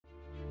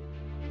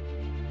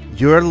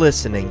You're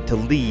listening to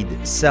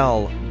Lead,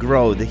 Sell,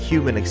 Grow the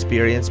Human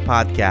Experience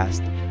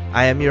podcast.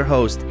 I am your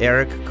host,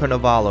 Eric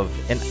Konovalov,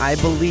 and I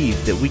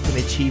believe that we can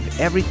achieve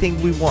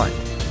everything we want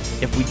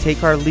if we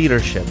take our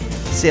leadership,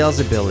 sales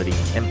ability,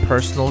 and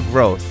personal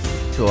growth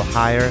to a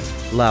higher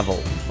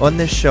level. On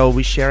this show,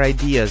 we share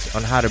ideas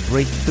on how to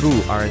break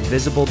through our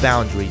invisible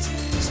boundaries,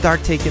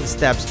 start taking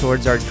steps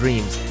towards our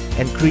dreams,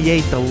 and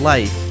create the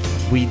life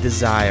we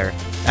desire.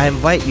 I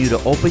invite you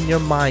to open your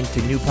mind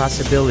to new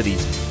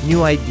possibilities,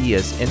 new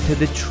ideas, and to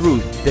the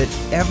truth that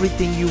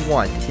everything you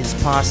want is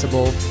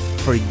possible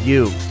for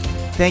you.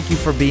 Thank you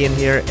for being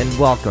here and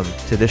welcome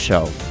to the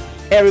show.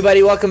 Hey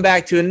everybody, welcome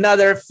back to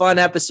another fun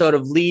episode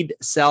of Lead,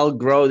 Sell,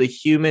 Grow the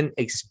Human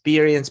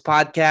Experience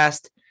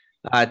podcast.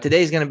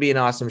 Today's going to be an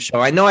awesome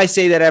show. I know I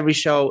say that every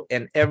show,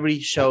 and every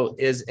show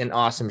is an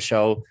awesome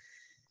show.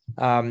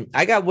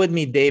 I got with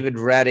me David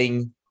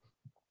Redding,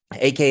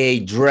 aka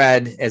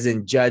Dredd, as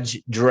in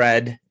Judge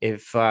Dredd.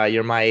 If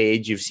you're my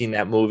age, you've seen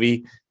that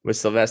movie with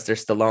Sylvester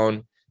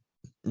Stallone.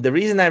 The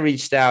reason I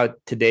reached out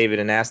to David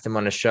and asked him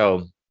on the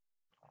show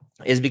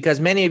is because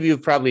many of you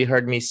have probably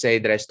heard me say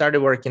that I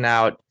started working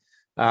out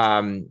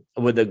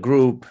with a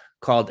group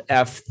called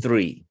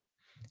F3.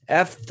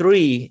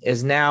 F3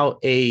 is now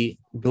a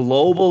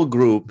global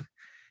group.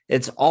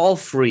 It's all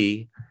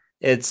free.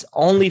 It's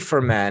only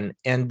for men,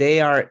 and they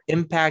are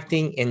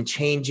impacting and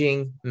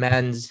changing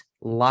men's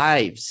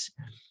lives.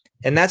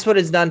 And that's what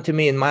it's done to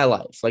me in my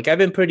life. Like, I've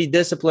been pretty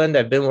disciplined.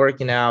 I've been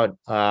working out.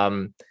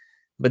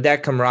 But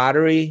that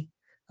camaraderie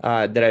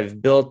that I've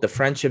built, the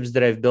friendships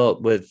that I've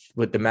built with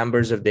the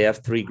members of the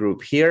F3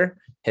 group here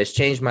has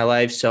changed my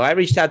life. So I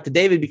reached out to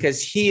David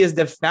because he is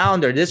the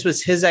founder. This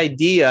was his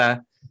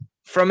idea.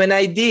 From an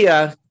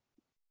idea,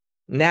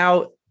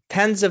 now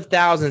tens of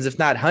thousands, if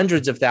not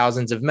hundreds of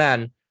thousands of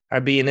men are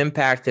being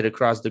impacted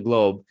across the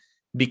globe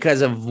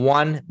because of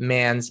one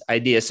man's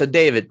idea. So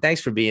David,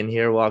 thanks for being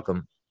here.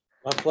 Welcome.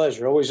 My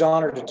pleasure. Always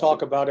honored to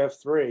talk about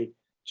F3.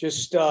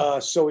 Just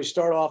so we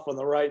start off on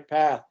the right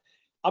path.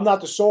 I'm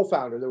not the sole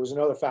founder. There was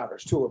another founder.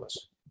 There's two of us.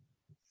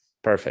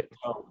 Perfect.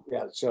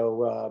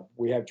 So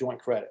we have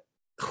joint credit.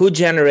 Who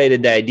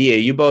generated the idea?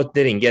 You both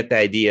didn't get the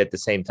idea at the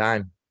same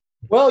time.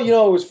 Well,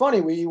 it was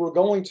funny. We were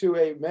going to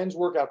a men's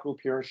workout group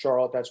here in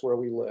Charlotte. That's where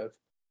we live.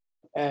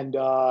 And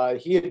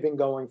he had been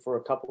going for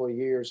a couple of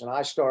years, and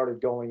I started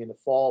going in the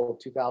fall of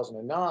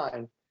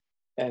 2009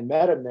 and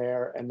met him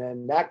there. And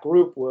then that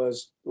group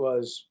was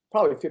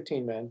probably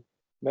 15 men,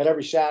 met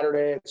every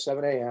Saturday at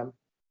 7 a.m.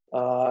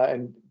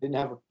 And didn't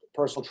have a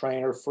personal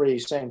trainer, free,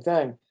 same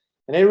thing.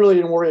 And they really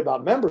didn't worry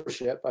about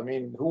membership. I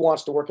mean, who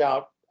wants to work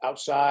out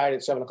outside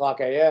at 7 o'clock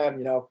a.m.,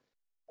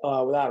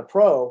 without a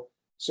pro?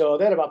 So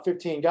they had about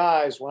 15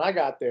 guys when I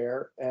got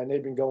there, and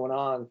they've been going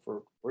on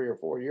for 3 or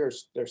 4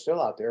 years. They're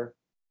still out there.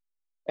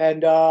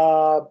 And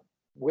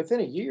within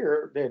a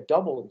year, they had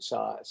doubled in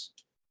size.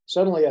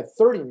 Suddenly had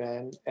 30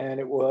 men, and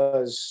it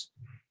was,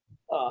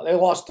 they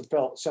lost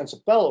the sense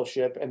of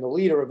fellowship. And the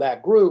leader of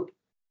that group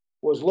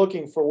was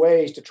looking for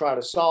ways to try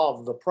to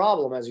solve the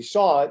problem as he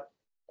saw it.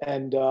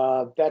 And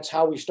that's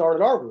how we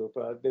started our group.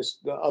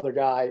 The other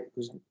guy,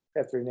 whose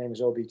F3 name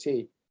is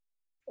OBT.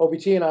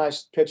 OBT and I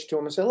pitched to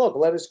him and said, look,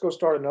 let us go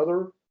start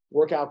another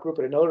workout group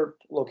at another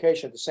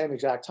location at the same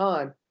exact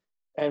time.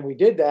 And we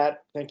did that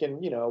thinking,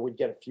 we'd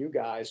get a few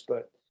guys,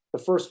 but the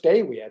first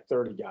day we had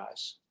 30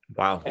 guys.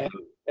 Wow.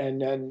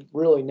 And then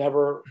really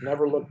never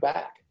looked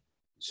back.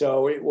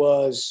 So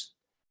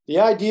the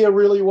idea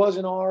really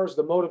wasn't ours.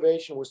 The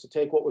motivation was to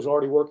take what was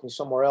already working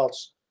somewhere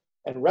else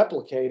and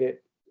replicate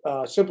it,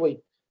 simply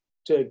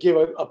to give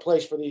a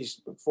place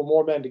for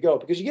more men to go,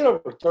 because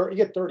you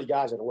get 30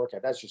 guys at a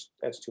workout. That's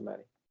too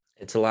many.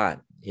 It's a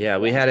lot. Yeah.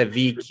 We had a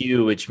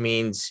VQ, which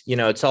means,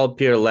 it's all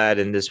peer led.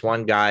 And this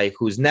one guy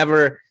who's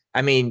never,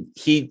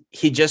 he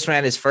just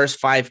ran his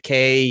first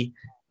 5K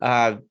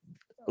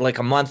like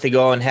a month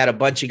ago and had a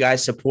bunch of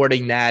guys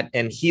supporting that.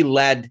 And he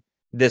led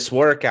this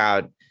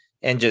workout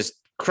and just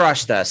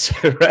crushed us,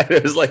 right?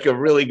 It was like a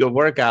really good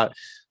workout.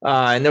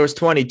 And there was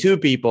 22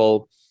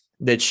 people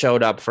that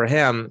showed up for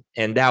him.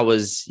 And that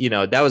was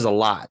a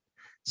lot.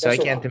 So I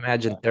can't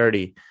imagine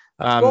 30.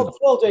 12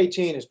 to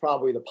 18 is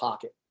probably the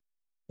pocket.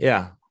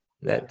 Yeah.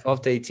 That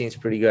 12 to 18 is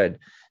pretty good.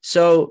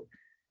 So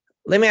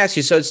let me ask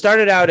you, so it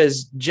started out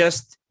as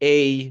just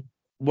a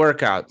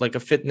workout, like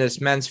a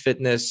men's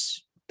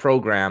fitness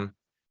program.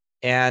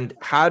 And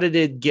how did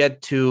it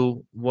get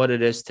to what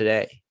it is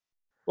today?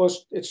 Well,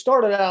 it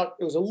started out,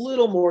 it was a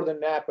little more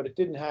than that, but it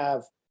didn't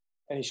have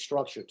any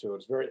structure to it.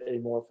 It's very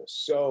amorphous.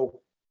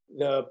 So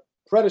the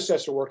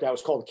predecessor workout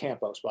was called the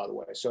Campos, by the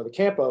way. So the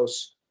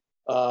Campos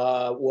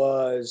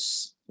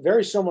was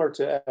very similar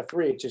to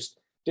F3. It just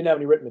didn't have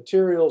any written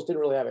materials,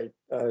 didn't really have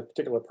a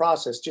particular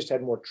process, just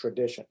had more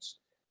traditions.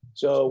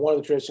 So one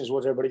of the traditions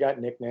was everybody got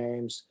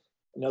nicknames.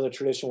 Another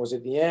tradition was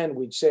at the end,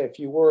 we'd say a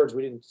few words.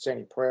 We didn't say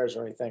any prayers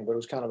or anything, but it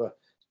was kind of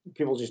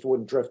people just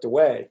wouldn't drift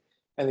away.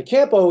 And the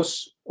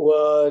Campos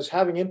was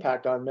having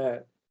impact on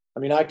men.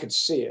 I could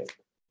see it.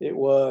 It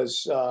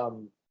was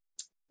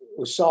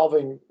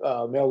solving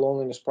male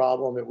loneliness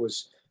problem. It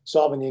was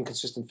solving the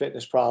inconsistent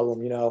fitness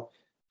problem. It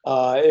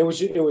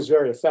was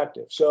very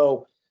effective.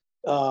 So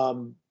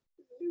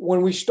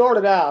when we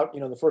started out,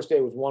 the first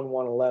day was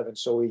 1/1/11.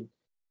 So I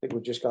think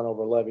we've just gone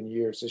over 11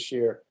 years this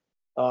year.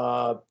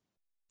 When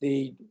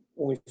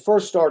we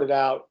first started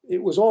out,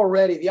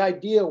 the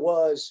idea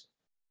was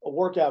a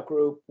workout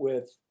group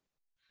with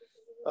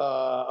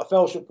a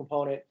fellowship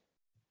component.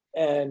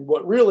 And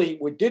what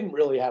didn't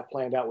really have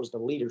planned out was the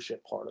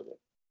leadership part of it.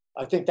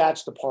 I think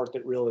that's the part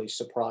that really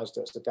surprised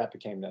us, that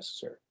became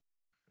necessary.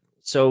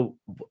 So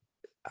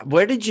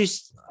where did you,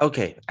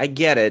 okay, I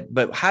get it,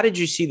 but how did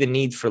you see the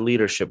need for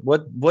leadership?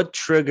 What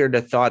triggered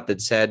a thought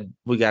that said,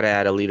 we got to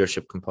add a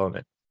leadership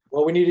component?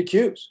 Well, we needed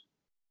cues.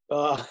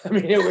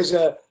 It was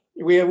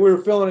we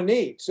were filling a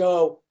need.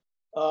 So,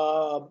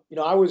 I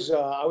was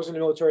in the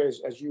military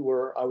as you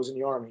were. I was in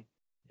the Army.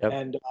 Yep.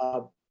 And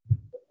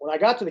when I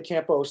got to the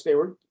campos,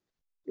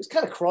 it's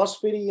kind of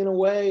CrossFit-y in a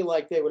way,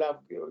 like they would have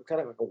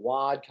kind of like a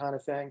WOD kind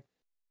of thing,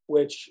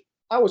 which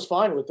I was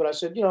fine with. But I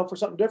said, for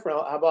something different,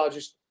 how about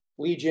just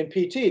lead you in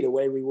PT the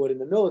way we would in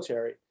the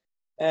military?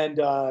 And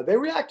they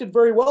reacted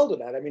very well to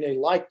that. They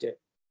liked it,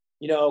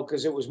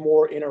 because it was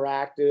more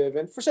interactive.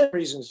 And for some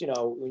reasons,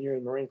 when you're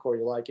in the Marine Corps,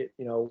 you like it.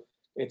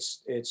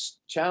 It's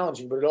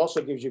challenging, but it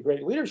also gives you a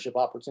great leadership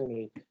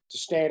opportunity to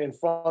stand in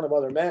front of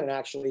other men and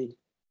actually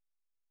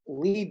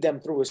lead them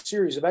through a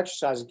series of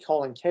exercises,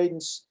 calling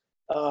cadence,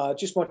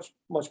 just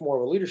much more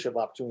of a leadership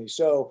opportunity.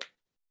 So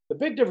the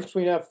big difference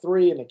between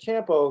F3 and the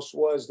campos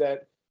was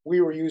that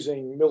we were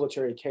using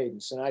military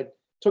cadence, and I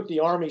took the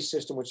Army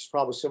system, which is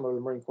probably similar to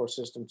the Marine Corps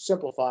system,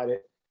 simplified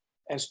it,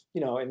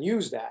 and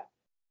used that.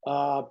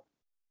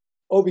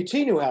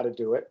 OBT knew how to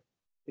do it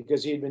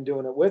because he had been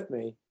doing it with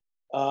me,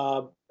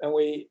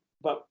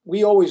 but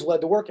we always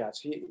led the workouts.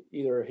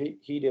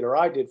 He did or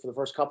I did for the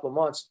first couple of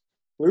months.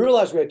 We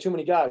realized we had too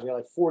many guys. We had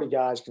like 40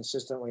 guys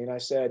consistently. And I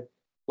said,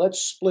 let's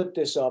split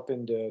this up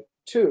into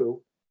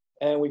two.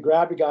 And we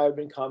grabbed a guy who'd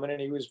been coming, and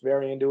he was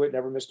very into it,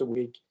 never missed a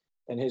week.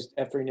 And his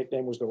F3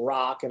 nickname was The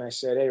Rock. And I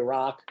said, hey,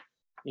 Rock,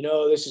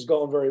 this is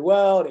going very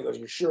well. And he goes,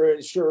 you sure?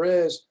 It sure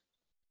is.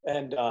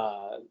 And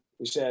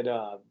we said,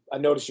 I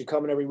noticed you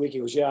coming every week. He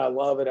goes, yeah, I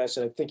love it. I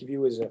said, I think of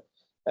you as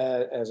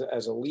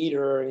a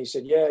leader. And he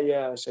said,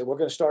 yeah. I said, we're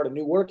going to start a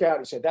new workout.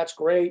 He said, that's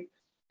great.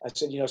 I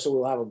said, so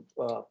we'll have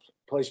a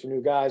place for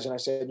new guys. And I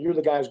said, you're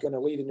the guy who's going to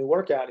lead a new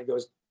workout. And he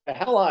goes, the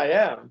hell I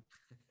am.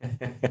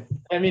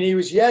 He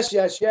was yes,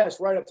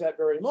 right up to that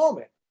very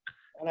moment.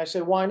 And I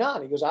said, why not?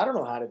 And he goes, I don't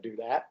know how to do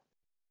that.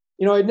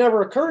 It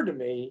never occurred to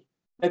me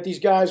that these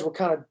guys were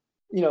kind of,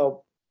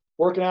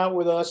 working out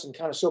with us and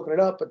kind of soaking it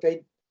up, but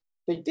they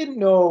didn't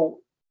know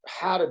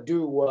how to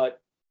do what,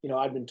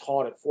 I'd been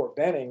taught at Fort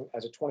Benning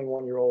as a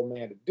 21-year-old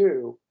man to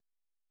do.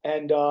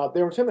 And they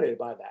were intimidated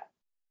by that.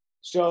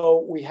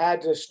 So we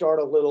had to start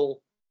a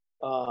little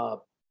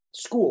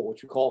school,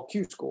 which we call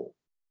Q School.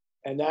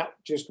 And that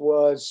just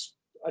was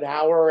an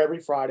hour every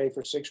Friday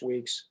for 6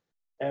 weeks.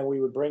 And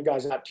we would bring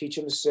guys out, teach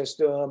them the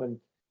system. And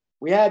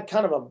we had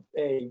kind of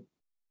an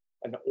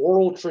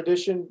oral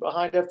tradition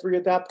behind F3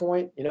 at that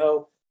point. We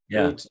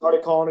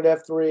started calling it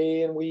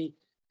F3, and we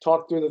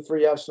talked through the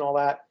 3 Fs and all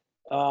that.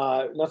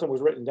 Nothing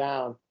was written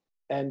down.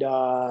 And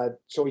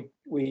so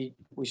we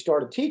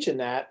started teaching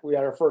that. We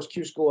had our first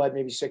Q School, had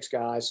maybe 6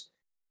 guys.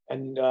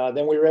 And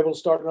then we were able to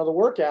start another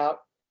workout.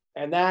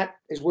 And that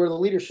is where the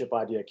leadership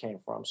idea came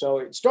from. So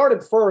it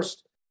started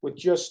first with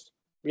just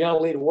being able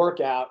to lead a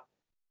workout.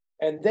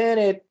 And then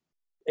it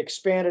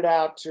expanded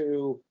out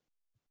to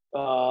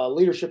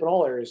leadership in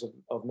all areas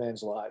of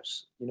men's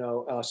lives,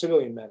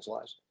 civilian men's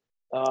lives.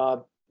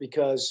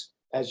 Because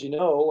as you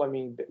know,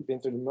 been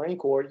through the Marine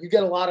Corps, you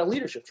get a lot of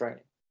leadership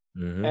training.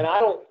 Mm-hmm. And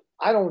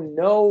I don't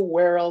know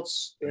where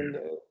else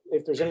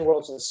if there's anywhere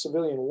else in the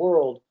civilian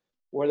world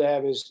where they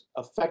have as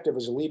effective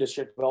as a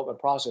leadership development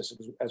process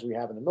as we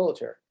have in the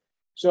military.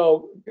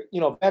 So,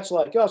 vets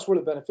like us, we're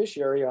the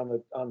beneficiary on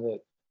the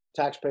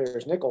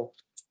taxpayer's nickel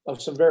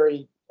of some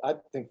very, I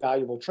think,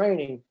 valuable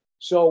training.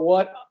 So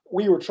what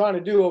we were trying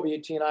to do,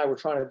 OBT and I were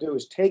trying to do,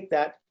 is take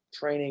that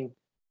training,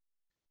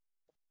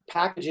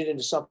 package it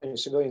into something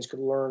civilians could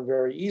learn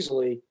very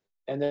easily,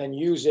 and then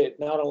use it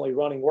not only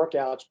running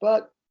workouts,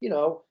 but,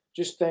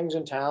 just things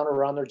in town or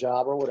around their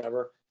job or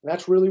whatever. And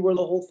that's really where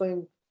the whole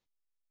thing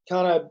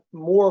kind of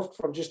morphed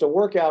from just a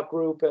workout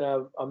group and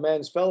a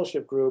men's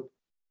fellowship group.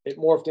 It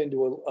morphed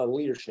into a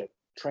leadership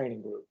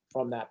training group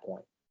from that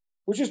point,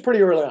 which is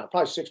pretty early on,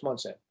 probably 6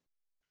 months in.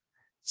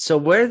 So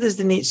where does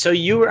the need? So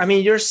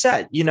you're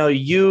set,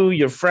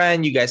 your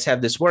friend, you guys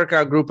have this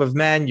workout group of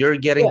men, you're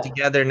getting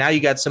together. Now you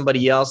got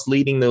somebody else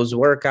leading those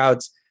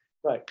workouts.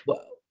 Right.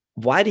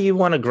 Why do you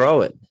want to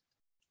grow it?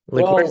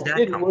 Where's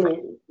that come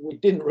from? We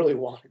didn't really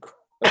want to grow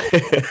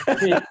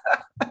it.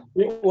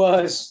 It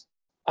was,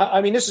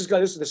 this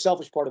is the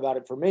selfish part about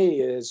it for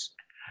me is,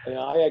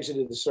 I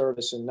exited the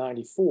service in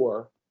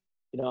 94,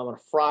 on a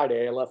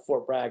Friday. I left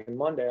Fort Bragg on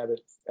Monday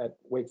at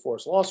Wake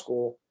Forest Law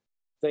School,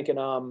 thinking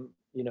I'm,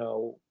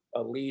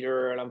 a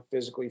leader and I'm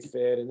physically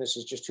fit and this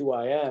is just who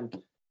I am.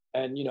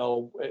 And,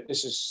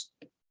 this is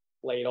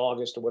late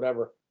August or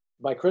whatever.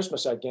 by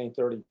Christmas, I'd gained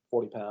 30,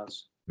 40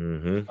 pounds.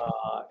 Mm-hmm.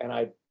 And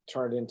I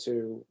turned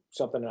into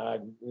something I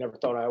never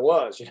thought I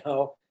was,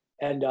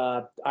 And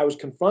I was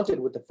confronted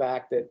with the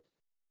fact that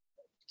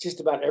just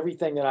about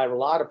everything that I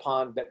relied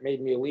upon that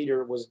made me a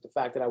leader was the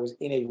fact that I was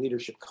in a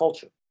leadership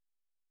culture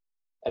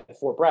at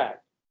Fort Bragg.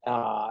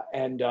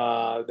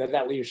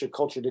 That leadership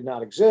culture did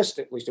not exist,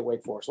 at least at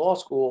Wake Forest Law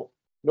School,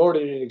 nor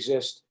did it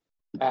exist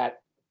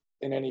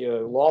in any of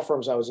the law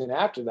firms I was in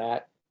after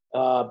that.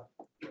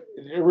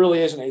 There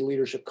really isn't a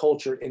leadership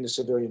culture in the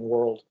civilian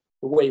world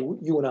the way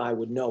you and I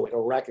would know it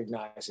or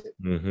recognize it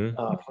Mm-hmm.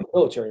 from the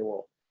military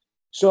world.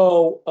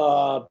 So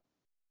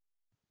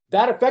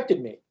that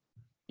affected me.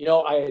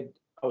 I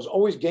was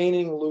always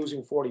gaining and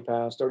losing 40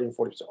 pounds, 30 and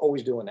 40 pounds,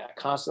 always doing that,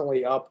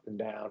 constantly up and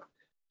down.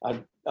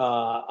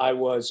 I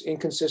was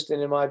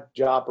inconsistent in my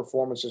job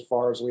performance as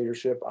far as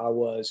leadership. I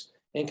was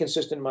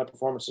inconsistent in my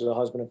performance as a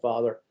husband and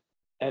father.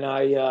 And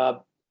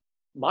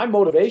my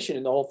motivation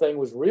in the whole thing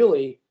was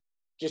really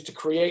just to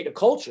create a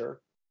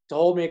culture to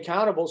hold me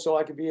accountable so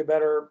I could be a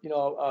better,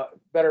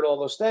 better at all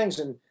those things.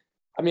 And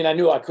I mean, I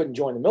knew I couldn't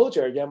join the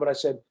military again, but I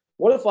said,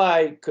 what if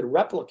I could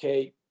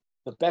replicate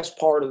the best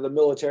part of the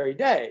military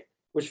day,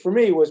 which for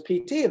me was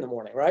PT in the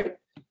morning, right?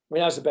 I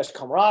mean, that was the best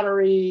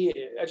camaraderie.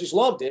 I just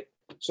loved it.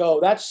 So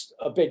that's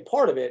a big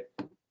part of it.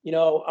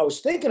 I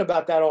was thinking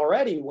about that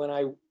already when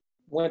I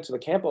went to the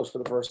campus for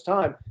the first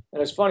time.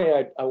 And it's funny,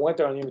 I went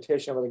there on the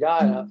invitation of the guy,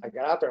 and I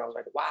got out there and I was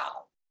like,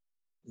 wow,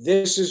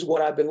 this is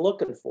what I've been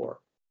looking for.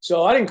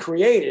 So I didn't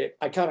create it.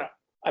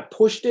 I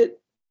pushed it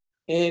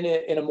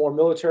in a more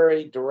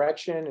military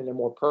direction, in a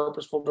more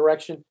purposeful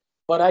direction.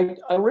 But I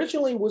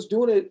originally was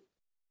doing it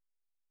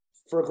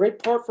for a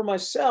great part for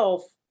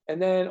myself. And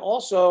then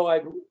also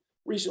I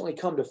recently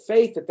come to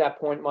faith at that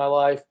point in my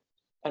life.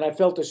 And I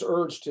felt this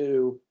urge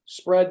to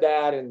spread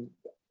that and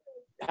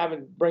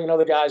bringing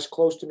other guys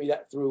close to me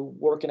that through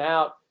working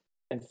out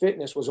and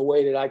fitness was a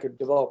way that I could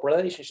develop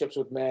relationships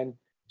with men.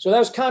 So that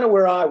was kind of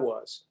where I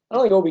was. I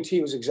don't think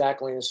OBT was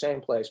exactly in the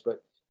same place, but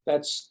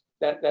that's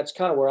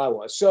kind of where I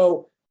was.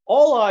 So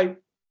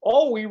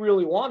all we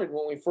really wanted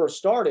when we first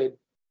started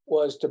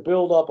was to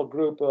build up a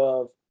group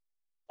of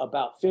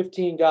about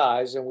 15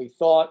 guys. And we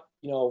thought,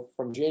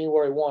 from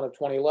January 1 of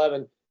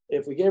 2011,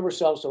 if we gave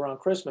ourselves to around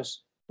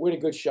Christmas, we had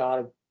a good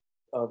shot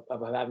of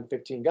having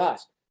 15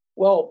 guys.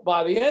 Well,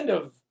 by the end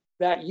of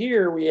that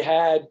year, we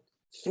had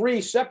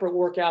 3 separate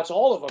workouts.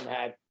 All of them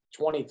had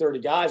 20, 30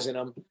 guys in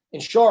them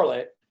in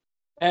Charlotte.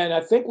 And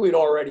I think we'd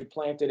already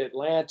planted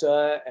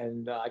Atlanta,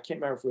 and I can't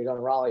remember if we'd done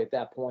Raleigh at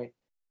that point.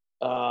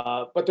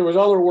 But there was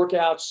other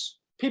workouts.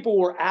 People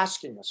were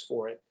asking us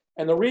for it.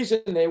 And the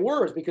reason they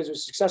were is because it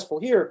was successful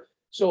here.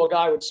 So a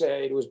guy would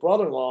say to his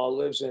brother-in-law who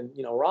lives in,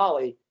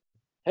 Raleigh,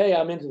 hey,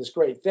 I'm into this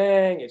great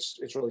thing. It's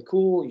really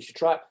cool. You should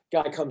try.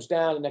 Guy comes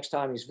down the next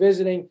time he's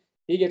visiting.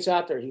 He gets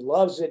out there. He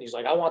loves it. He's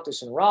like, I want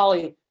this in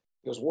Raleigh.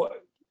 He goes, what?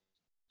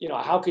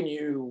 How can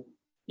you,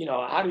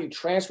 how do you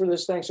transfer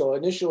this thing? So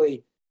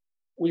initially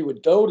we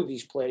would go to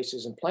these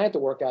places and plant the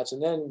workouts.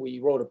 And then we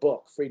wrote a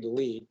book, Free to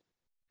Lead,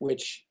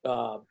 which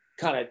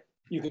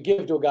you could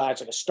give to a guy. It's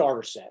like a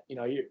starter set.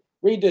 You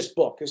read this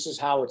book. This is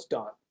how it's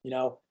done,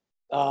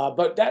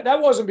 But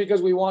that wasn't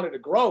because we wanted to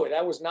grow it.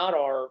 That was not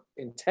our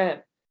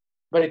intent.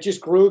 But it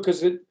just grew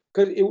because it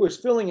was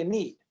filling a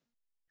need.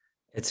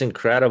 It's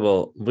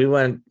incredible. We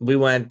went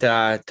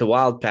to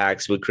Wild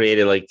Packs. We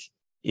created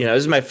this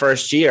is my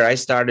first year. I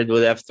started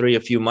with F3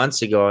 a few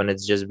months ago, and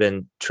it's just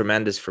been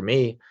tremendous for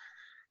me.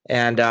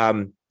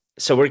 And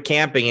so we're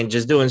camping and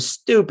just doing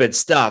stupid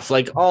stuff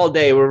all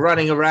day. We're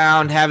running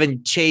around,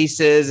 having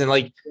chases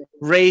and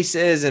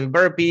races and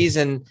burpees.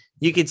 And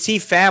you could see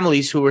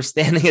families who were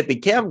standing at the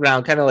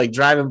campground, kind of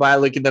driving by,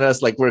 looking at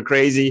us like we're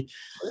crazy.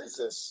 What is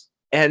this?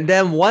 And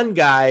then one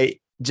guy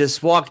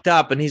just walked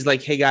up and he's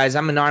like, hey guys,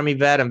 I'm an Army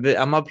vet.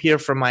 I'm up here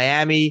from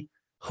Miami.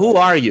 Who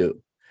are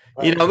you?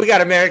 Right. We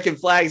got American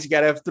flags. You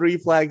got F3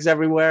 flags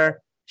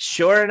everywhere.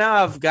 Sure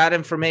enough, got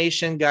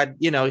information,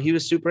 he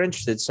was super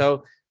interested.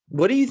 So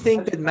what do you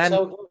think that meant?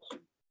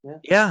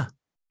 Yeah.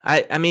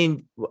 I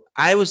mean,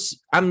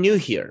 I'm new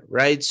here,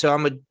 right?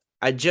 So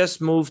I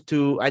just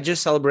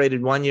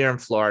celebrated 1 year in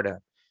Florida,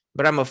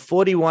 but I'm a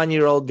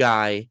 41-year-old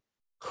guy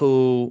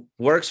who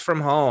works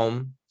from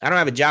home. I don't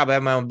have a job. I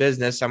have my own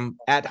business. I'm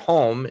at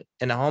home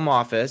in a home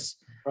office.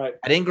 Right.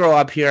 I didn't grow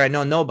up here. I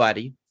know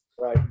nobody.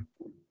 Right.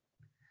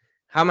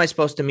 How am I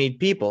supposed to meet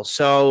people?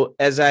 So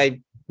as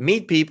I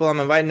meet people, I'm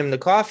inviting them to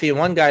coffee. And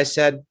one guy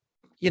said,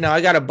 I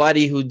got a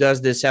buddy who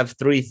does this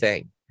F3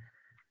 thing.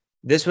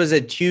 This was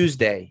a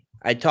Tuesday.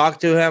 I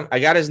talked to him. I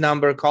got his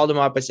number, called him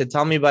up. I said,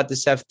 tell me about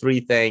this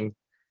F3 thing.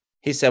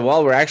 He said,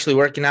 well, we're actually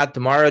working out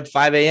tomorrow at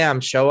 5 a.m.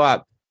 Show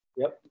up.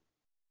 Yep.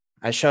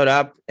 I showed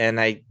up,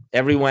 and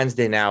every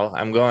Wednesday now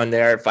I'm going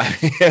there at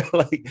 5 a.m.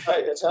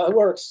 Right. That's how it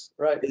works.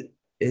 Right.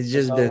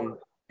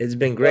 It's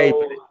been great.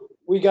 So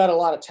we got a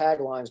lot of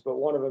taglines, but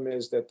one of them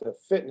is that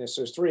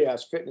there's 3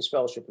 F's: fitness,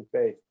 fellowship, and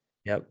faith.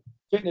 Yep.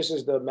 Fitness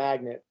is the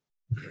magnet,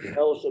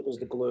 fellowship is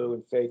the glue,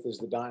 and faith is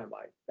the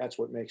dynamite. That's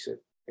what makes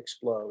it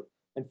explode.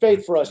 And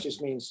faith for us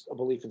just means a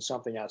belief in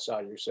something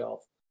outside of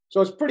yourself.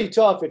 So it's pretty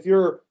tough if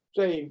you're,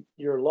 say,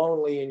 you're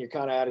lonely and you're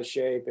kind of out of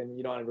shape and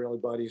you don't have really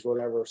buddies,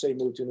 whatever. Say,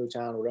 move to a new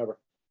town, or whatever,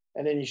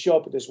 and then you show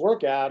up at this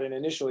workout and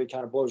initially it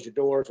kind of blows your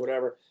doors,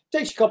 whatever. It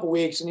takes you a couple of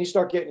weeks and you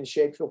start getting in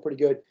shape, feel pretty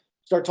good.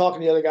 Start talking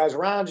to the other guys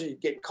around you,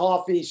 get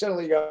coffee.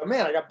 Suddenly you go,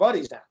 man, I got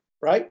buddies now,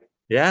 right?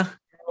 Yeah.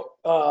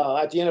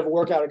 At the end of a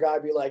workout, a guy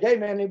would be like, hey,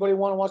 man, anybody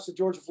want to watch the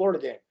Georgia-Florida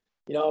game?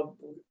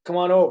 Come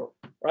on over,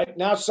 right?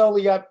 Now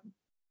suddenly you got,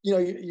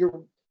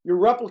 you're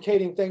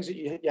replicating things that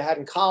you had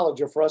in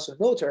college or for us in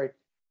the military.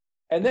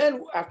 And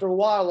then after a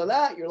while of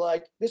that, you're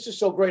like, this is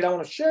so great, I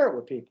want to share it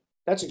with people.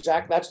 That's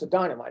the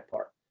dynamite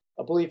part,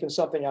 a belief in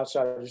something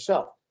outside of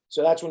yourself.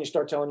 So that's when you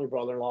start telling your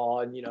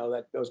brother-in-law and,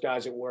 that those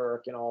guys at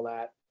work and all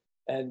that.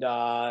 And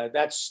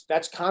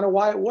that's kind of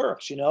why it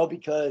works,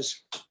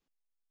 because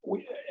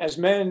we, as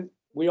men,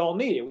 we all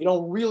need it. We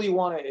don't really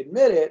want to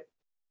admit it,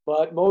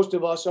 but most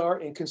of us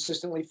are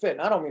inconsistently fit.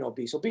 And I don't mean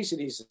obese.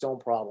 Obesity is its own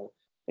problem.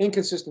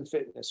 Inconsistent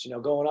fitness,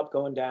 going up,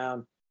 going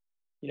down.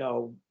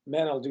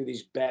 Men will do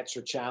these bets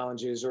or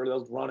challenges, or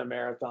they'll run a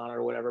marathon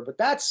or whatever. But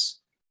that's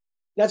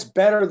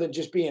better than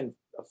just being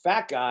a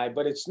fat guy,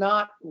 but it's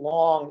not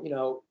long,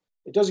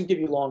 it doesn't give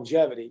you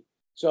longevity.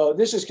 So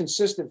this is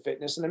consistent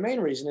fitness. And the main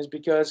reason is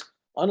because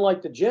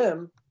unlike the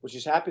gym, which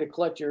is happy to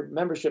collect your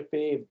membership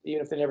fee,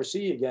 even if they never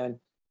see you again,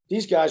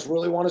 these guys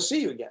really want to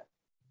see you again.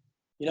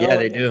 Yeah,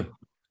 they do.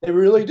 They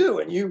really do.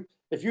 And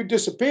if you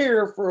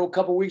disappear for a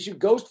couple of weeks, you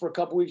ghost for a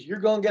couple of weeks, you're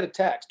going to get a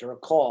text or a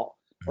call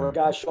or a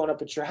guy showing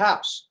up at your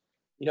house,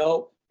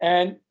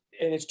 and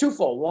it's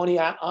twofold. One, he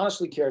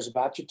honestly cares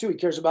about you. Two, he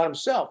cares about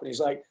himself. And he's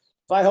like,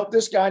 if I help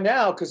this guy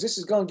now, because this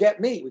is going to get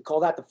me, we call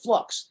that the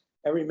flux.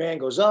 Every man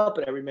goes up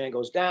and every man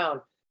goes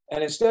down.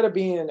 And instead of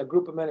being a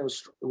group of men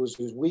who's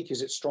as weak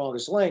as its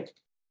strongest link,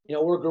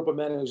 we're a group of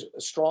men who's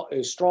as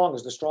strong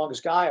as the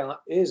strongest guy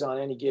is on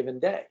any given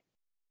day.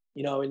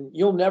 And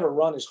you'll never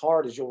run as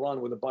hard as you'll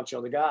run with a bunch of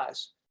other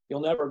guys.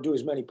 You'll never do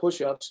as many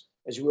push-ups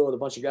as you will with a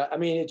bunch of guys. I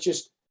mean,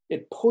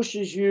 it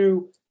pushes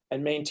you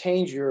and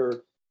maintains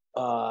your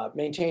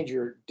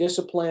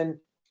discipline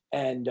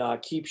and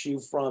keeps you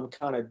from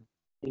kind of,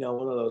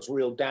 one of those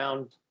real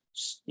down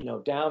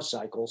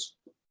cycles.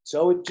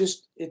 So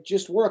it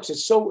just works.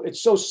 It's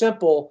so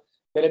simple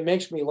that it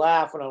makes me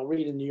laugh when I'll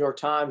read in the New York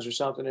Times or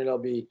something, and it'll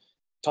be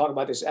talking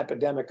about this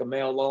epidemic of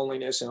male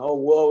loneliness and,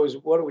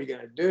 what are we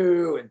going to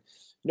do? And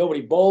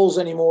nobody bowls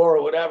anymore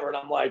or whatever. And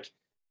I'm like,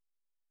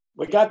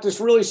 we got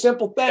this really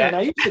simple thing. And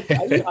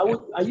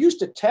I used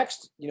to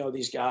text,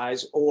 these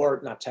guys,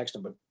 or not text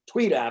them, but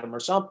tweet at them or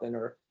something,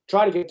 or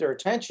try to get their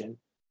attention.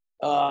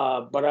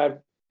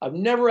 But I've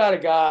never had a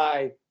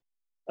guy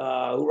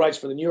who writes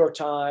for the New York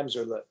Times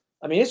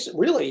it's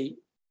really,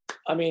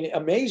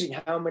 amazing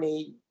how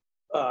many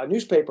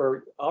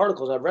newspaper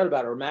articles I've read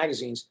about it, or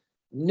magazines.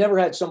 Never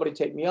had somebody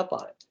take me up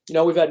on it.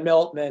 We've had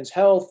Men's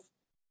Health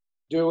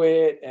do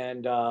it,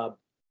 and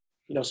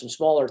some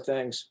smaller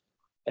things,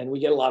 and we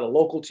get a lot of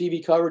local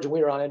TV coverage. And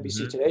we were on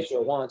NBC Today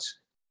Show once,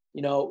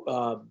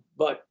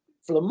 but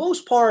for the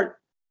most part,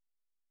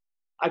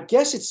 I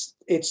guess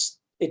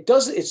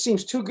it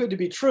seems too good to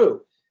be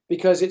true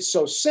because it's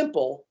so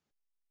simple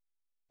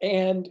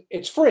and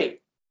it's free.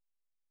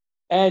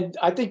 And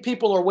I think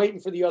people are waiting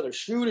for the other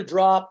shoe to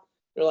drop.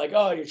 They're like,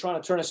 oh, you're trying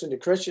to turn us into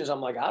Christians. I'm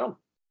like, I don't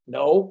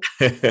know.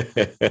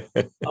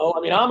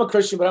 I'm a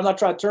Christian, but I'm not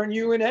trying to turn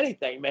you into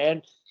anything,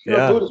 man. You're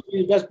a Buddhist,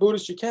 be the best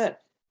Buddhist you can.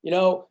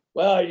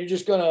 Well, you're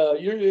just gonna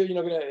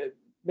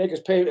make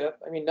us pay.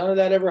 None of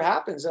that ever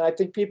happens. And I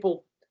think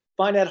people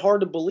find that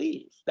hard to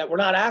believe, that we're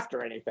not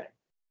after anything.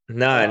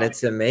 No, and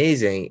it's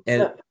amazing.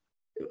 And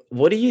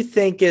what do you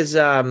think is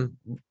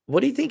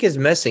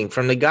missing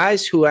from the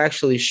guys who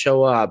actually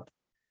show up?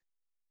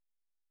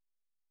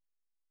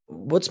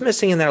 What's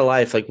missing in their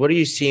life? Like, what are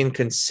you seeing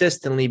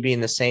consistently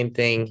being the same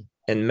thing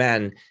in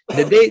men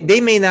that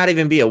they may not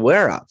even be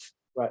aware of?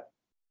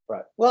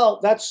 Right. Well,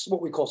 that's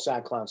what we call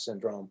sad clown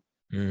syndrome.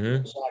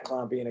 Mm-hmm. Sad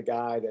clown being a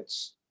guy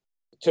that's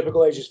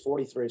typical age is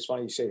 43. It's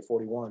funny you say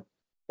 41.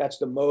 That's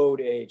the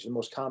mode age, the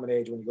most common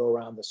age when you go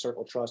around the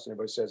circle of trust and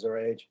everybody says their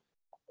age.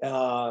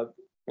 And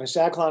a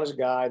sad clown is a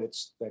guy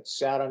that's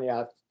sad on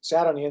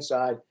the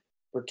inside,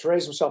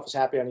 portrays himself as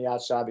happy on the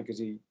outside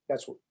because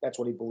that's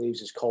what he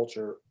believes his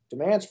culture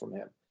demands from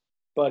him.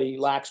 But he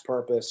lacks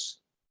purpose.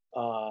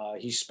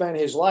 He spent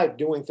his life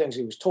doing things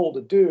he was told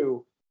to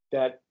do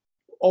that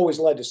always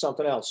led to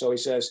something else. So he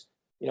says,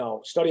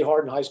 study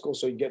hard in high school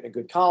so you get in a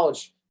good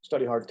college,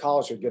 study hard in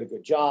college so you get a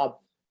good job,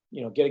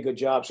 get a good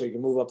job so you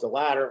can move up the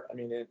ladder.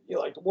 You're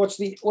like, what's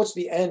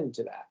the end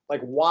to that?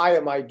 Like, why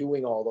am I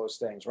doing all those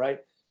things? Right.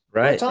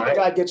 By the time a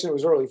guy gets into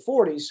his early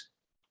 40s,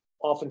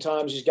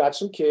 oftentimes he's got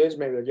some kids,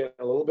 maybe they're getting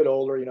a little bit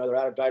older, they're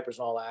out of diapers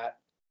and all that.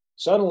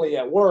 Suddenly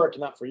at work,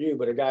 not for you,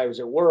 but a guy who's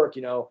at work,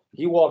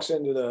 he walks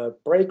into the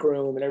break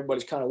room and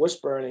everybody's kind of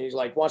whispering and he's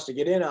like, wants to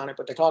get in on it,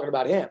 but they're talking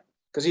about him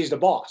because he's the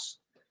boss.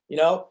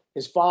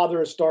 His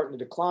father is starting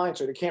to decline,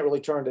 so they can't really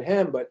turn to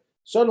him, but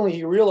suddenly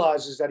he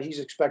realizes that he's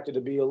expected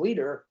to be a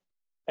leader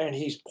and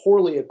he's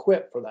poorly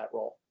equipped for that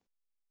role.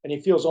 And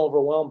he feels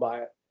overwhelmed by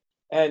it.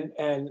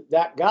 And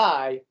that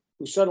guy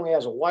who suddenly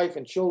has a wife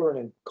and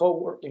children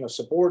and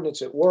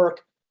subordinates at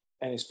work,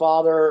 and his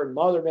father and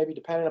mother may be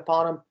dependent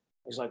upon him.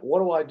 He's like,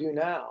 what do I do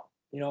now?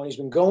 And he's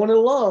been going it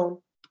alone.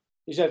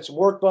 He's had some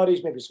work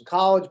buddies, maybe some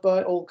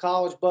old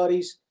college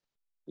buddies,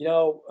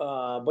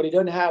 but he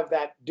doesn't have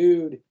that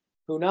dude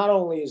who not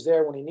only is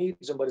there when he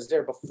needs him, but is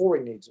there before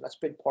he needs him. That's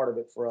a big part of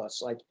it for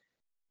us. Like,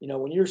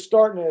 when you're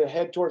starting to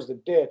head towards the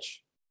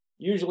ditch,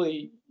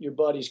 usually your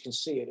buddies can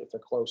see it if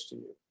they're close to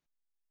you.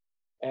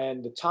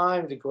 And the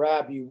time to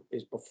grab you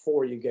is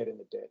before you get in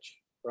the ditch,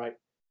 right?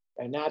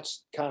 And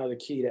that's kind of the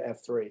key to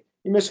F3.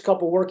 You miss a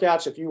couple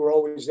workouts. If you were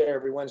always there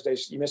every Wednesday,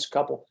 you miss a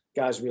couple,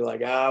 guys will be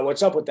like,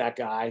 what's up with that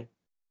guy,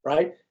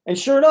 right? And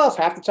sure enough,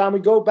 half the time we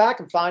go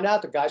back and find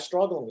out the guy's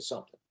struggling with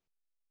something.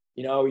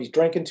 He's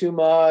drinking too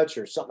much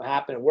or something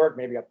happened at work,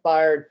 maybe got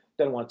fired,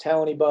 doesn't want to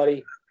tell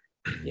anybody.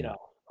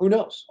 Who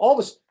knows? All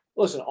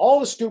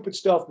the stupid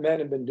stuff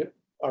men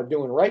are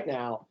doing right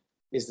now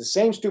is the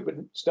same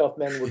stupid stuff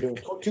men were doing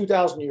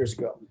 2,000 years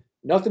ago.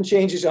 Nothing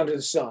changes under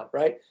the sun,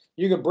 right?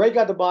 You can break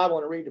out the Bible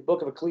and read the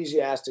book of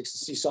Ecclesiastes to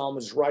see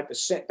Solomon is right.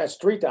 That's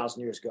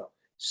 3,000 years ago.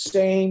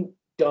 Same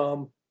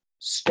dumb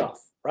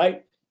stuff,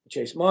 right? We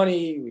chase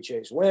money, we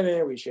chase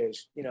women, we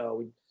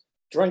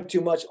drink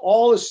too much,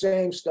 all the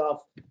same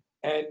stuff.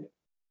 And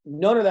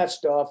none of that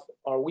stuff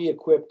are we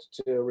equipped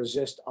to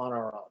resist on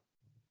our own.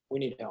 We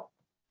need help.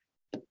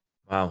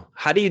 Wow.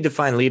 How do you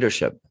define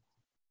leadership?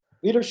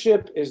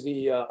 Leadership is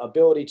the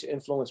ability to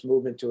influence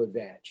movement to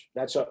advantage.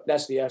 That's the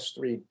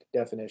S3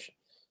 definition.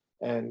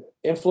 And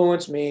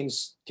influence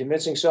means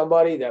convincing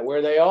somebody that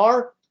where they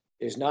are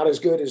is not as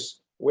good as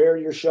where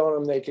you're showing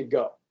them they could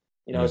go.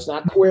 It's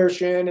not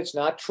coercion. It's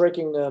not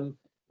tricking them.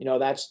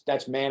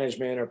 That's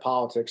management or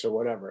politics or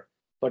whatever.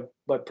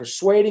 But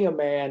persuading a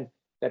man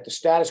that the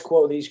status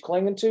quo that he's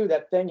clinging to,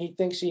 that thing he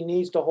thinks he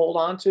needs to hold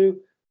on to,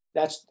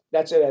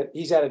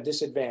 he's at a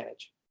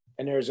disadvantage.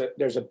 And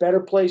there's a better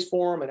place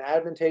for him, an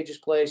advantageous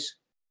place,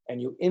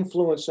 and you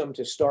influence them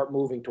to start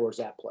moving towards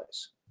that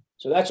place.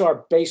 So that's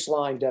our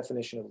baseline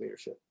definition of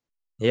leadership.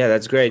 Yeah,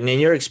 that's great. And in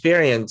your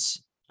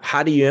experience,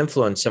 how do you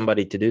influence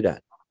somebody to do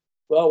that?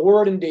 Well,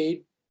 word and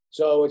deed.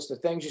 So it's the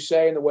things you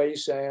say and the way you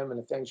say them, and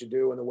the things you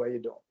do and the way you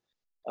do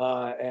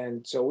them.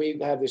 And so we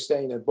have this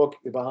thing, the book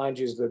behind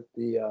you is the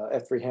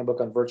F3 Handbook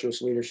on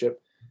Virtuous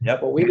Leadership.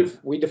 Yep. What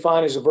we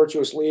define as a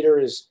virtuous leader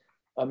is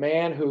a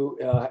man who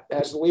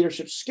has the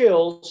leadership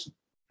skills,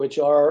 which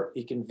are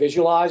he can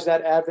visualize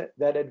that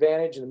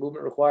advantage and the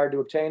movement required to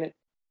obtain it.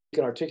 He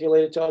can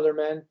articulate it to other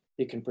men.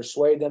 He can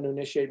persuade them to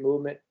initiate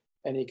movement,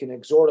 and he can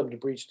exhort them to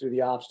breach through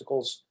the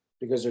obstacles,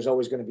 because there's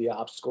always going to be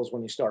obstacles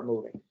when you start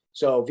moving.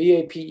 So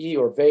VAPE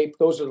or VAPE,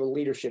 those are the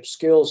leadership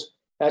skills.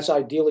 That's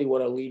ideally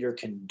what a leader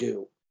can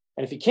do.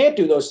 And if he can't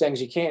do those things,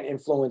 he can't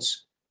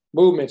influence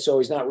movement. So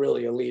he's not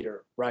really a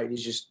leader, right?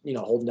 He's just,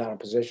 holding down a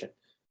position.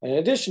 And in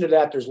addition to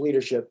that, there's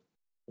leadership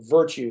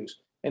virtues.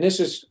 And this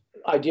is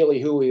ideally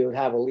who we would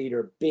have a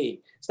leader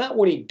be. It's not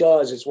what he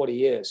does, it's what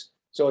he is.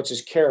 So it's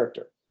his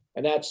character.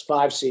 And that's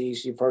 5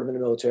 C's. You've heard them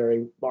in the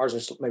military. Ours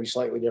are maybe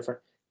slightly different.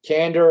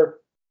 Candor,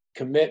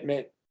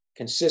 commitment,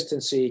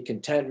 consistency,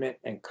 contentment,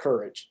 and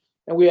courage.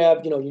 And we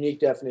have, unique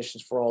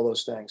definitions for all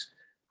those things.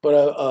 But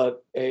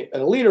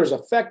a leader is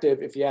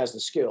effective if he has the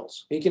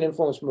skills. He can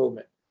influence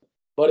movement.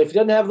 But if he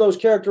doesn't have those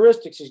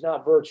characteristics, he's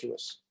not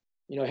virtuous.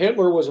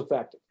 Hitler was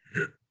effective,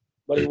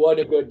 but he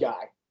wasn't a good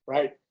guy,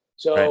 right?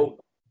 So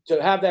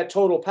to have that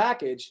total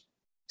package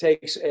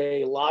takes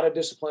a lot of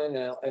discipline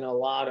and a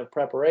lot of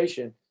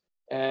preparation.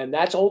 And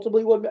that's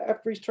ultimately what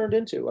F3's turned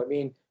into. I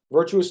mean,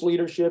 virtuous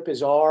leadership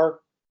is our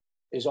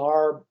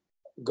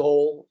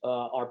goal.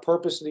 Our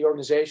purpose of the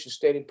organization,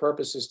 stated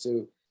purpose, is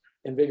to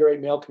invigorate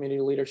male community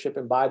leadership.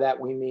 And by that,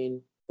 we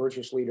mean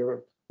virtuous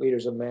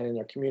leaders of men in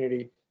their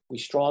community. We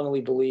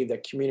strongly believe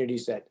that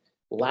communities that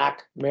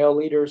lack male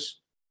leaders,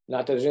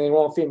 not that there's anything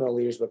wrong with female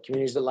leaders, but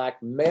communities that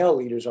lack male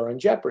leaders are in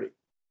jeopardy.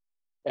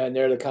 And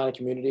they're the kind of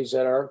communities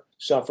that are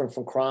suffering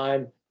from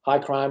crime, high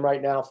crime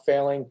right now,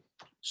 failing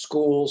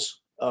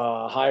schools,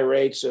 high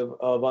rates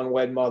of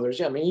unwed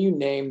mothers. I mean, you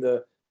name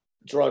the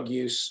drug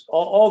use,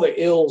 all the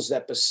ills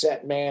that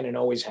beset man and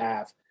always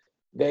have,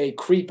 they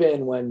creep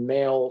in when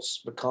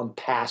males become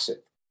passive,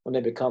 when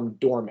they become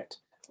dormant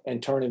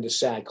and turn into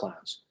sad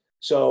clowns.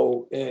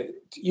 So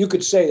you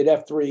could say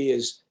that F3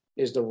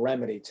 is the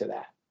remedy to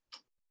that.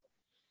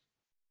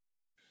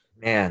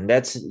 Man,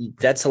 that's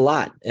a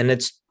lot, and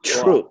it's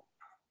true. Wow.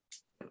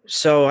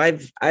 So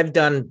I've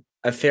done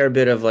a fair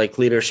bit of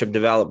leadership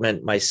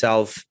development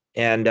myself,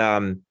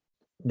 and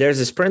there's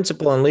this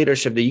principle in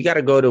leadership that you got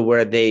to go to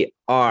where they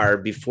are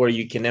before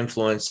you can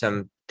influence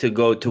them to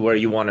go to where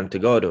you want them to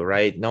go to,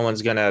 right? No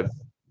one's going to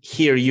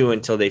hear you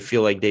until they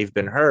feel like they've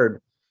been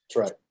heard. That's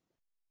right.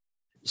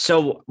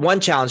 So one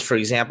challenge, for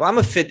example, I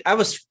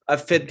was a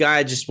fit guy,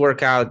 I just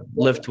work out,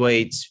 lift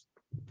weights.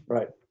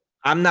 Right.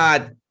 I'm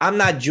not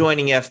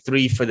joining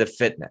F3 for the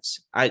fitness.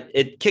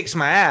 It kicks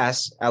my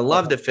ass. I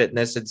love the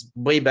fitness. It's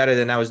way better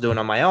than I was doing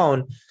on my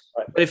own.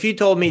 Right. But if you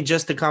told me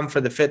just to come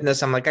for the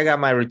fitness, I'm like, I got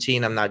my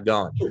routine. I'm not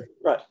going.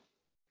 Right.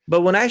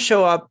 But when I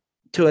show up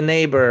to a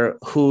neighbor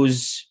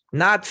who's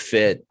not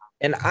fit,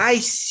 and I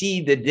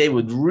see that they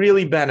would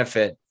really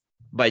benefit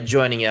by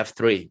joining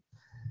F3.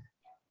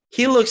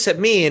 He looks at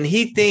me and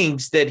he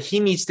thinks that he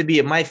needs to be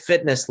at my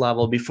fitness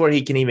level before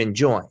he can even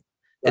join. Right.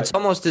 It's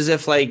almost as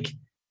if, like,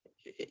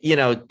 you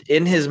know,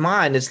 in his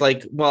mind, it's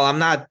like, well, I'm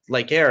not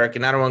like Eric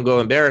and I don't want to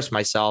go embarrass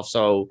myself.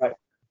 So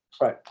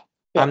right.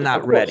 Yeah, I'm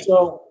not ready.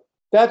 So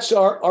that's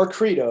our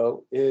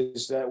credo,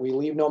 is that we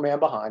leave no man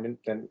behind.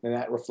 And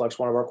that reflects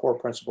one of our core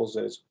principles,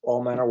 is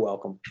all men are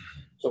welcome.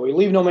 So we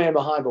leave no man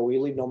behind, but we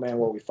leave no man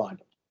where we find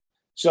him.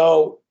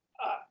 So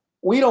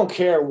we don't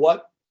care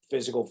what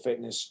physical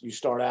fitness you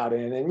start out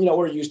in. And, you know,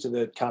 we're used to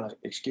the kind of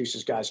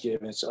excuses guys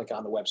give. It's like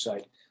on the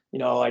website, you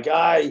know, like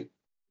I'll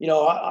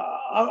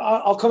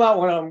come out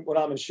when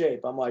I'm in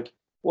shape. I'm like,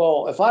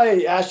 well, if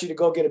I asked you to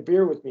go get a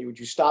beer with me, would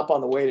you stop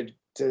on the way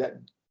to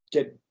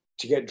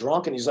get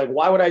drunk? And he's like,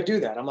 why would I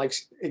do that? I'm like,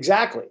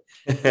 exactly.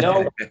 You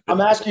know,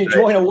 I'm asking you to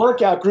join a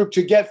workout group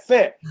to get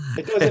fit.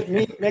 It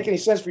doesn't make any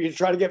sense for you to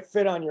try to get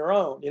fit on your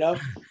own, you know?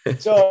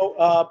 So,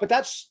 but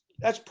that's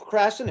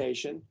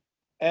procrastination.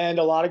 And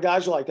a lot of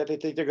guys are like that. They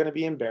think they're going to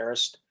be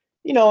embarrassed,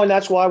 you know, and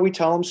that's why we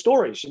tell them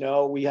stories. You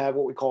know, we have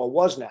what we call a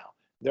was now.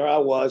 There I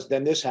was,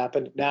 then this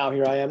happened. Now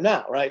here I am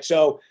now. Right.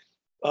 So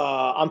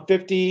I'm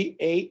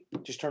 58,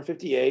 just turned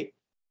 58,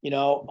 you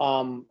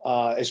know,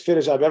 as fit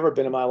as I've ever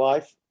been in my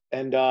life.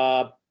 And,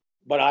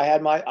 but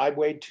I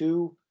weighed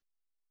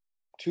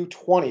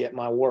 220 at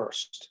my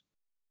worst.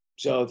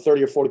 So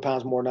 30 or 40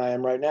 pounds more than I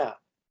am right now.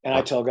 And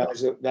I tell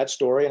guys that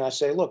story, and I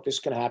say, look, this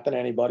can happen to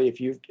anybody.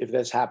 If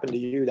that's happened to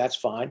you, that's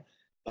fine.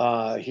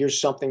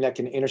 Here's something that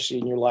can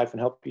intercede in your life and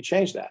help you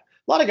change that.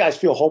 A lot of guys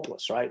feel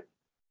hopeless, right?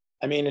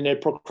 I mean, and they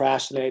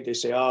procrastinate. They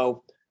say,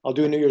 oh, I'll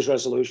do a New Year's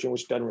resolution,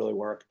 which doesn't really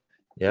work.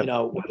 Yep. You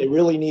know, what they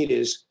really need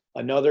is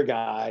another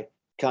guy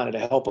kind of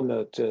to help them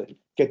to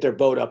get their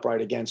boat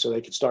upright again so they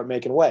can start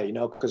making way, you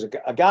know, because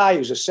a guy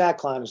who's a sad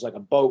clown is like a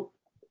boat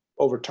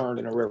overturned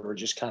in a river,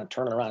 just kind of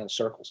turning around in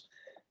circles.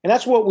 And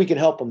that's what we can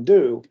help them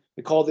do.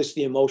 We call this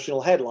the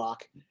emotional headlock.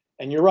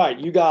 And you're right,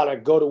 you got to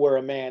go to where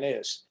a man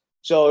is.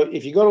 So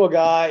if you go to a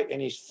guy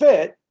and he's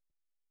fit,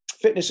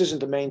 fitness isn't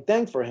the main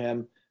thing for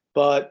him,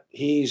 but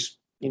he's,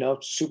 you know,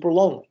 super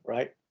lonely,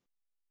 right?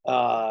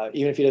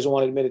 Even if he doesn't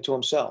want to admit it to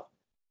himself.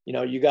 You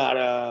know, you got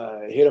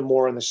to hit him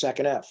more in the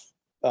second F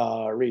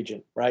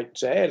region, right?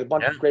 Say, hey, there's a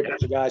bunch of great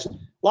bunch of guys. A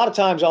lot of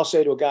times I'll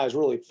say to a guy who's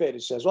really fit, he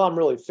says, well, I'm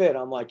really fit.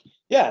 I'm like,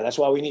 yeah, that's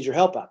why we need your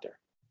help out there.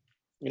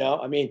 You know,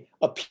 I mean,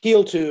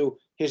 appeal to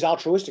his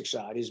altruistic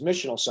side, his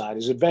missional side,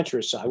 his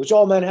adventurous side, which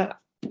all men have.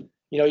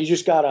 You know, you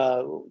just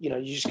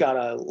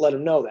gotta let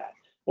them know that.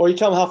 Or you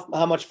tell them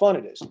how much fun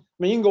it is. I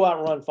mean, you can go out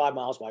and run 5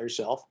 miles by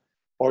yourself,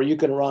 or you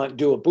can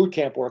do a boot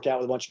camp workout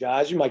with a bunch of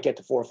guys. You might get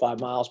to 4 or 5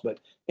 miles, but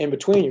in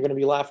between, you're going to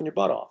be laughing your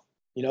butt off,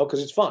 you know,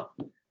 because it's fun.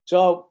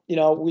 So, you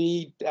know,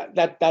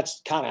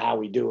 that's kind of how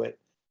we do it.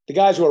 The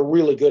guys who are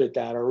really good at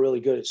that are really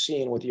good at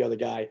seeing what the other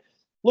guy,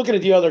 looking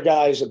at the other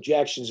guy's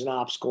objections and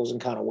obstacles and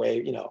kind of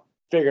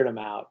figuring them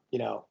out, you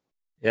know.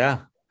 Yeah.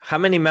 How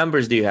many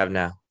members do you have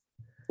now?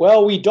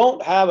 Well, we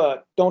don't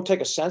take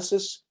a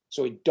census,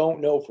 so we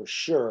don't know for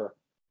sure,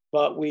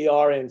 but we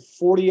are in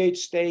 48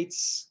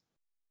 states.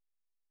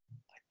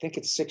 I think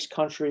it's 6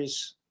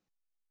 countries.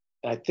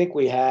 And I think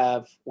we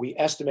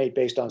estimate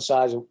based on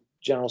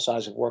general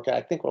size of workout,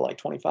 I think we're like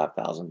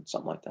 25,000,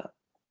 something like that.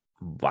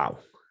 Wow.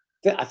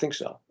 I think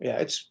so.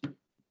 Yeah.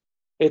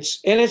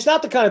 It's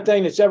not the kind of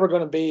thing that's ever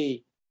going to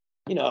be,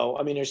 you know,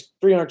 I mean, there's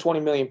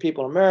 320 million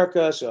people in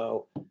America.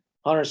 So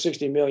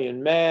 160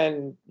 million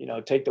men, you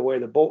know, take away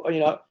the boat, you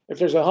know, if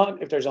there's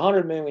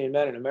 100 million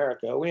men in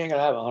America, we ain't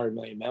gonna have 100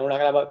 million men. We're not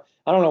gonna have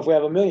I don't know if we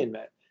have 1 million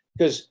men,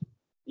 because,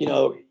 you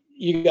know,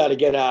 you got to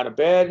get out of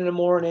bed in the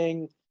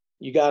morning.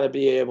 You got to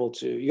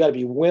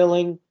be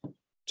willing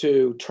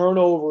to turn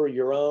over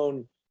your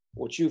own,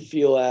 what you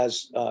feel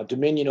as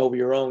dominion over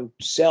your own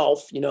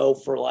self, you know,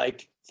 for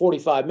like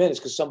 45 minutes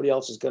because somebody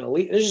else is going to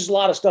leave. There's just a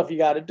lot of stuff you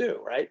got to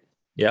do, right?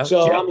 Yeah.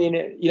 So, I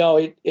mean, you know,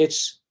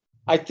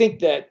 I think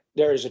that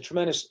there is a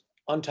tremendous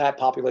untapped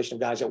population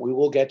of guys that we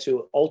will get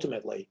to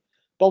ultimately,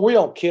 but we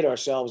don't kid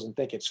ourselves and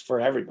think it's for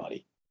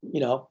everybody.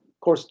 You know, of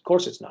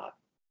course it's not.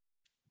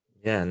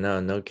 Yeah,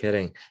 no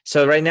kidding.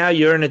 So right now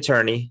you're an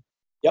attorney.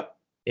 Yep.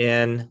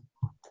 In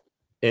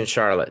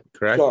Charlotte,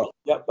 correct? Charlotte.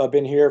 Yep. I've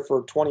been here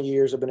for 20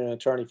 years. I've been an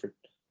attorney for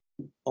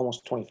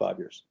almost 25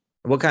 years.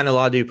 What kind of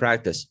law do you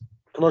practice?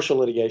 Commercial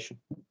litigation.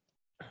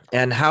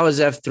 And how has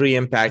F3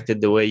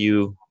 impacted the way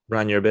you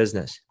run your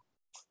business?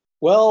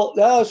 Well,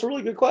 that's a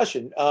really good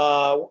question.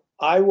 When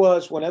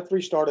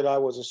F3 started, I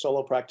was a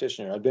solo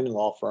practitioner. I'd been in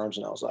law firms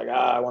and I was like,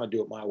 I want to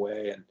do it my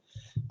way. And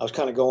I was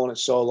kind of going it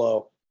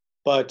solo.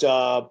 But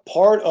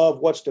part of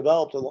what's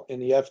developed in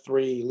the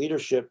F3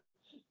 leadership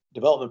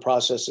development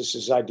process is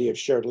this idea of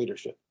shared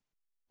leadership,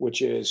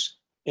 which is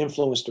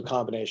influence through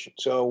combination.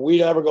 So we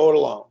never go it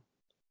alone.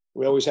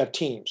 We always have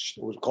teams.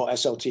 We call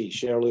SLT,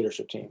 shared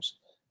leadership teams.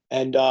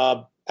 And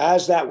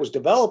as that was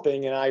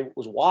developing and I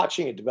was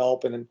watching it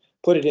develop and then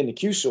put it into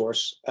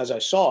QSource as I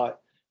saw it,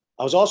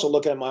 I was also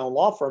looking at my own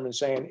law firm and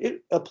saying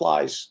it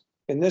applies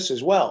in this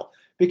as well.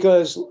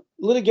 because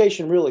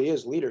litigation really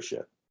is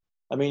leadership.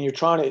 I mean,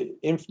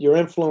 you're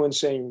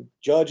influencing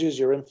judges,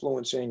 you're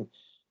influencing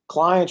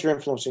clients, you're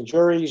influencing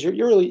juries,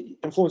 you're really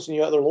influencing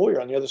the other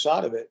lawyer on the other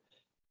side of it.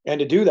 And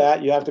to do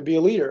that, you have to be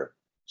a leader.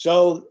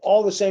 So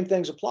all the same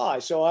things apply.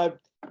 So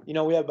we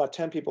have about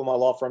 10 people in my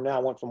law firm now.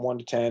 I went from 1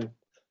 to 10,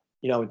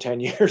 in 10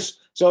 years.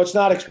 So it's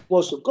not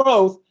explosive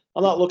growth.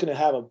 I'm not looking to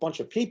have a bunch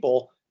of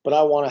people, but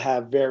I want to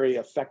have a very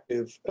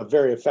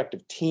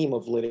effective team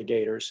of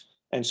litigators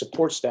and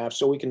support staff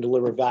so we can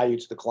deliver value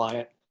to the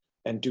client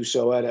and do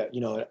so at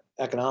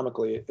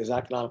economically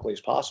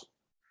as possible.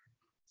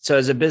 So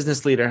as a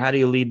business leader, how do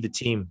you lead the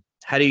team?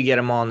 How do you get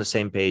them all on the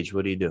same page?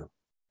 What do you do?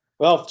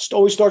 Well, it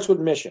always starts with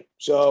mission.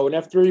 So in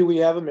F3, we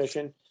have a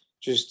mission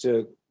just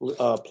to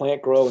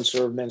plant, grow, and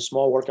serve men's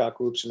small workout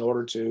groups in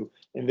order to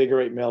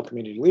invigorate male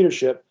community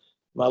leadership.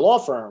 My law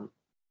firm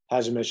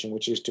has a mission,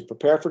 which is to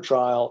prepare for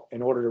trial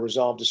in order to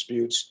resolve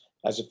disputes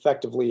as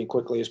effectively and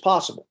quickly as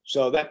possible.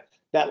 So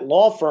that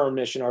law firm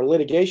mission, our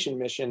litigation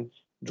mission,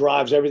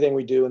 drives everything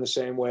we do in the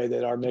same way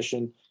that our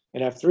mission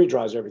in F3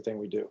 drives everything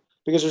we do.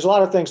 Because there's a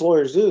lot of things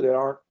lawyers do that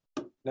aren't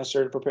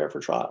necessary to prepare for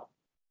trial.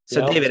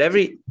 So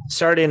David,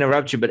 sorry to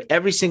interrupt you, but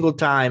every single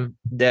time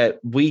that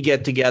we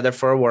get together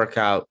for a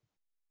workout,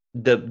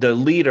 the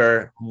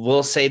leader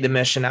will say the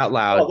mission out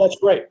loud. Oh, that's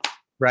great.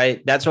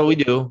 Right? That's what we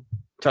do.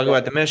 Talk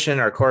about the mission,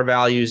 our core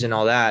values and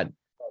all that.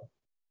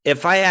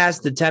 If I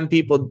ask the 10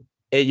 people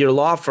at your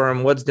law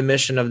firm, what's the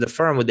mission of the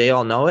firm? Would they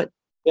all know it?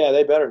 Yeah,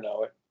 they better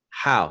know it.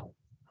 How?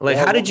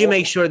 How did you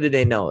make sure that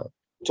they know it?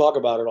 Talk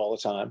about it all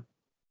the time.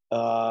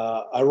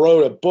 I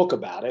wrote a book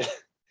about it.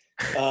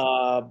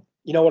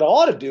 What I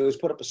ought to do is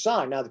put up a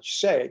sign now that you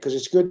say it, because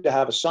it's good to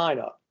have a sign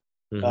up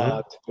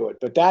to do it.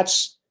 But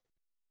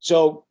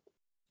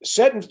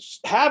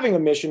having a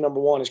mission,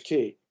 number one, is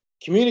key.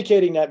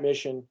 Communicating that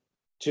mission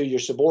to your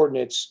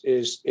subordinates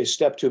is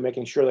step two,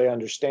 making sure they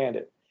understand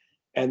it.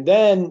 And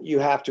then you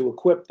have to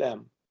equip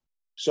them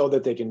so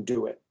that they can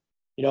do it.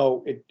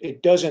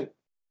 It doesn't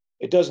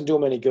do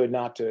them any good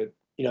not to,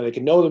 they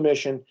can know the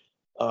mission,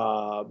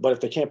 but if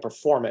they can't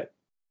perform it,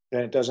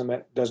 then it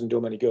doesn't do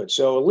them any good.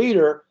 So a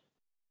leader,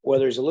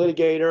 whether he's a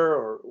litigator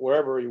or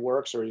wherever he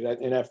works or in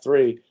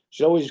F3,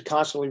 should always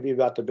constantly be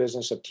about the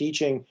business of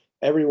teaching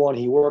everyone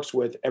he works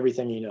with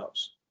everything he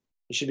knows.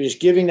 He should be just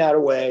giving that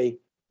away.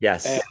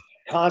 Yes. And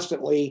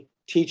constantly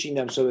teaching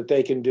them so that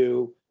they can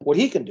do what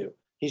he can do.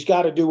 He's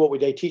got to do what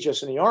they teach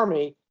us in the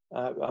Army.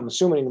 I'm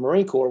assuming in the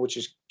Marine Corps, which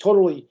is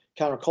totally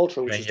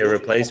countercultural. Which is your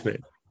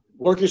replacement.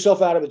 Work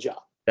yourself out of a job.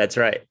 That's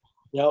right.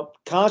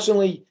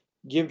 Constantly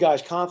give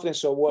guys confidence.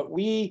 So what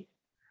we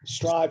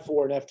strive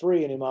for in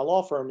F3 and in my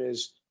law firm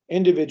is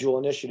individual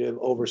initiative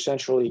over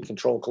centrally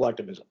controlled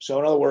collectivism. So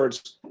in other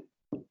words,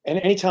 and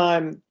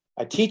anytime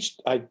I teach,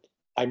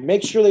 I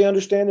make sure they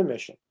understand the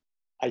mission.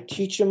 I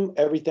teach them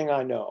everything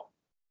I know.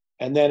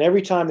 And then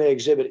every time they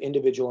exhibit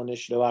individual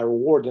initiative, I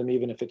reward them,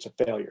 even if it's a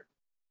failure.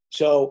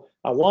 So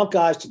I want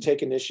guys to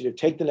take initiative,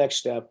 take the next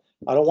step.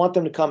 I don't want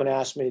them to come and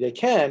ask me. They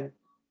can,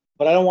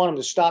 but I don't want them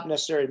to stop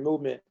necessary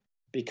movement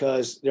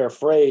because they're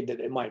afraid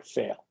that it might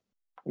fail.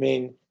 I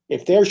mean,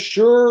 if they're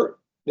sure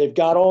they've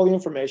got all the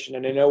information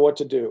and they know what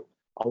to do,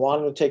 I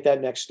want them to take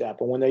that next step.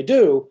 And when they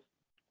do,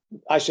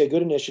 I say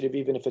good initiative,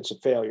 even if it's a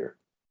failure.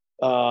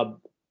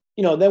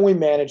 Then we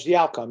manage the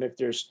outcome. If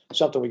there's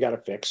something we got to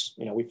fix,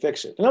 we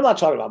fix it. And I'm not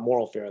talking about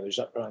moral failures,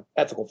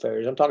 ethical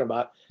failures. I'm talking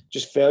about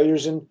just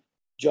failures in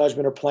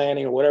judgment or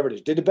planning or whatever it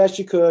is. Did the best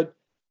you could,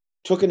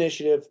 took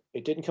initiative.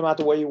 It didn't come out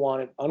the way you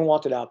wanted,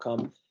 unwanted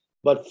outcome.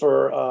 But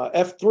for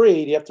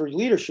F3, the F3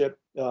 leadership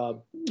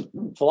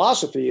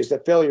philosophy is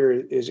that failure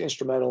is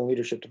instrumental in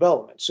leadership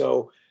development.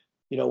 So,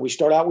 we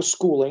start out with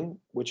schooling,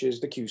 which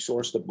is the Q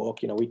source, the book.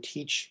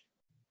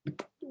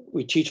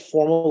 We teach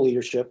formal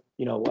leadership,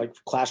 like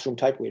classroom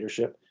type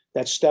leadership.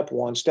 That's step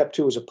one. Step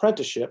two is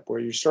apprenticeship, where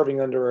you're serving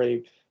under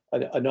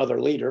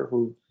another leader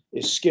who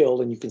is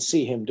skilled and you can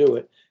see him do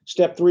it.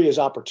 Step three is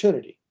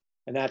opportunity.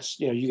 And that's,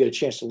 you get a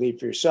chance to lead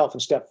for yourself.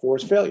 And step four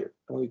is failure.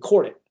 And we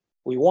court it.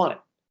 We want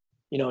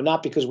it,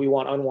 not because we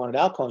want unwanted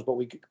outcomes, but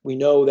we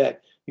know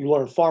that you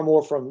learn far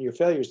more from your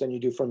failures than you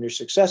do from your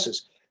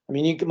successes. I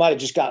mean, you might have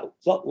just got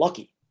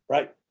lucky,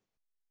 right?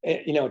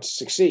 To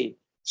succeed.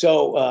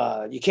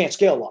 So you can't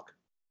scale luck.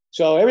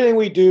 So everything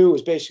we do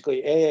is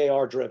basically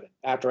AAR driven,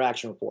 after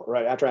action report,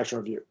 right? After action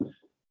review.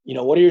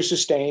 What are your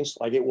sustains?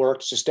 Like it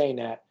worked, sustain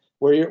that.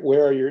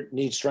 Where are your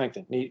needs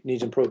strengthened,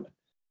 needs improvement?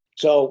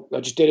 So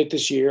I just did it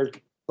this year,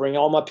 bring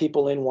all my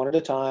people in one at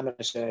a time. And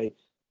I say,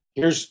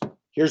 here's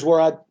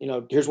where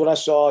here's what I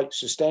saw,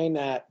 sustain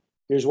that.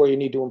 Here's where you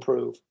need to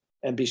improve,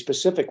 and be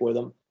specific with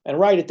them and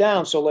write it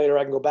down. So later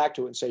I can go back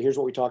to it and say, here's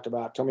what we talked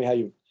about. Tell me how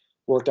you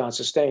worked on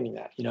sustaining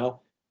that,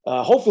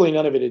 Hopefully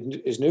none of it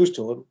is news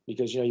to them,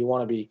 because, you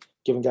want to be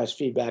giving guys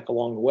feedback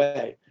along the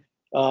way.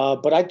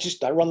 But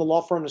I run the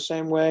law firm the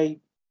same way,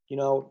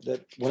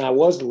 that when I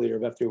was the leader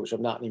of F3, which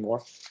I'm not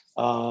anymore,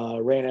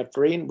 ran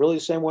F3, and really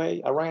the same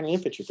way I ran an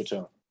infantry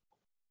platoon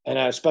and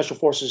a special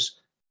forces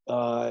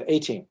A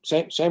team,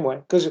 same way,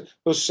 because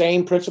those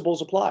same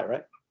principles apply,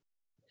 right?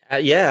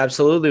 Yeah,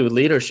 absolutely. With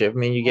leadership, I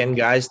mean, you're getting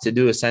guys to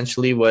do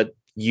essentially what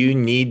you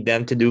need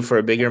them to do for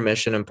a bigger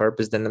mission and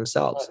purpose than Right.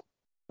 themselves.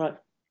 Right.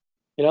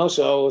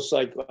 So it's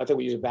like, I think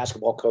we use a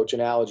basketball coach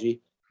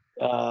analogy.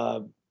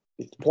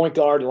 If the point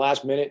guard in the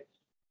last minute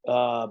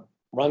uh,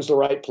 runs the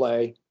right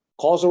play,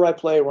 calls the right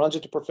play, runs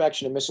it to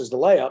perfection, and misses the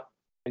layup,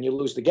 and you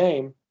lose the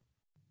game,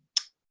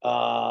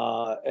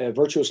 a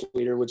virtuous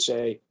leader would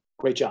say,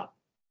 "Great job."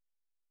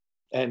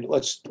 And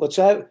let's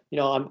have,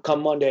 on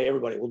come Monday,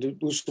 everybody will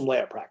do some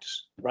layup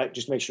practice, right?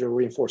 Just make sure to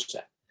reinforce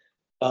that.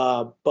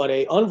 But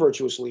a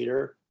unvirtuous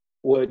leader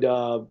would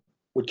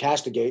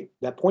castigate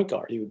that point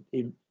guard.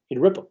 He'd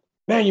rip him.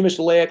 Man, you missed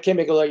a layup. Can't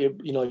make a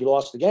layup. You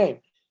lost the game.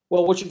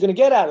 Well, what you're going to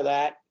get out of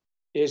that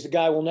is the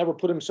guy will never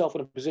put himself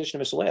in a position to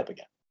miss a layup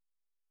again.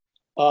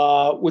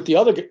 With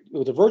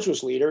the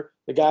virtuous leader,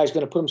 the guy's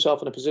going to put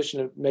himself in a position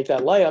to make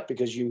that layup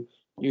because you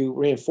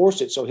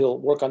reinforce it, so he'll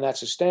work on that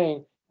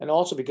sustain, and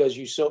also because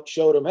you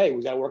showed him, hey,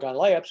 we got to work on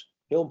layups.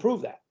 He'll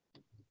improve that,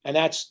 and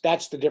that's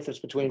the difference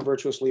between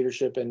virtuous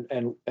leadership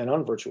and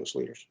unvirtuous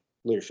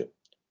leadership.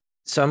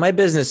 So in my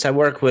business, I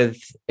work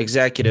with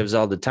executives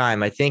all the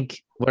time. I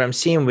think what I'm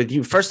seeing with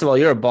you, first of all,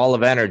 you're a ball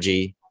of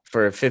energy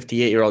for a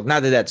 58-year-old.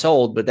 Not that that's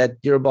old, but that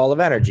you're a ball of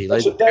energy.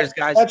 Like there's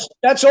guys.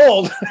 That's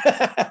old.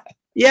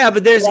 Yeah,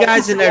 but there's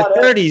guys in their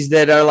Yeah, 30s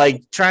that are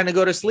like trying to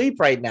go to sleep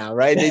right now,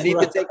 right? They need to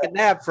right. take a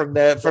nap from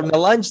the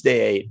lunch they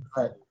ate.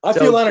 Right. I So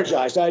feel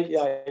energized. I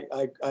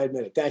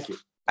admit it. Thank you.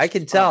 I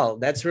can tell.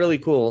 That's really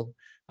cool.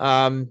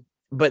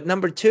 But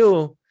number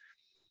two,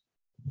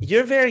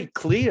 you're very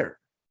clear.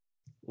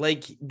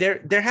 Like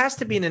there has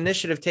to be an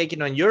initiative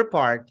taken on your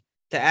part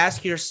to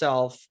ask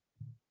yourself,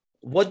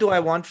 what do I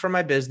want for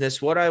my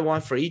business? What do I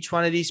want for each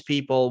one of these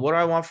people? What do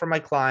I want for my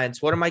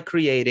clients? What am I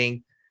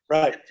creating?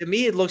 Right. To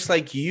me, it looks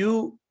like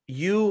you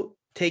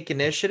take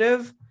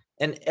initiative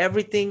and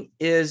everything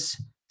is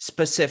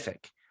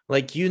specific.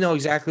 Like you know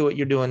exactly what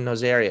you're doing in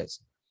those areas.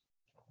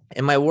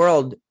 In my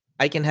world,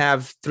 I can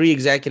have 3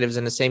 executives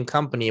in the same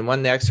company, and one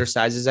of the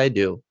exercises I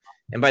do.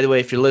 And by the way,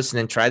 if you're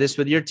listening, try this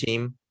with your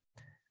team.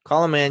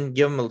 Call them in,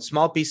 give them a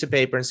small piece of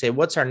paper and say,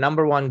 what's our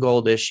number one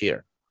goal this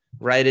year?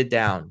 Write it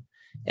down.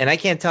 And I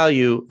can't tell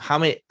you how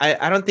many,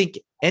 I don't think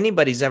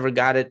anybody's ever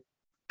got it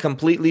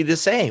completely the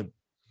same.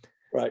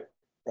 Right.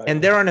 Right.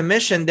 And they're on a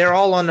mission. They're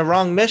all on the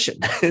wrong mission.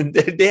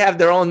 They have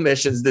their own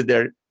missions that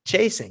they're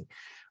chasing.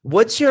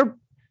 What's your,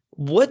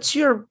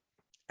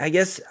 I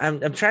guess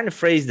I'm trying to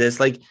phrase this.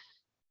 Like,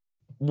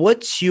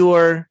 what's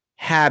your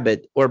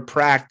habit or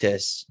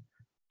practice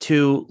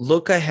to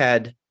look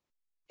ahead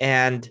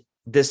and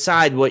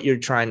decide what you're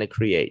trying to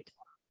create?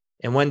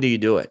 And when do you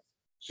do it?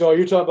 So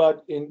you're talking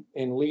about in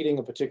leading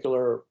a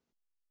particular.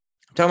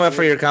 I'm talking about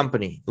for your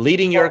company,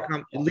 leading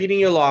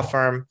your law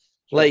firm.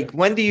 Like,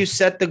 when do you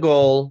set the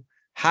goal?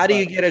 How do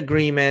you get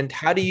agreement?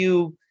 How do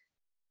you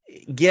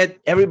get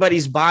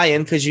everybody's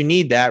buy-in? Because you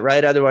need that,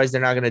 right? Otherwise,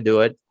 they're not going to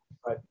do it.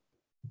 Right.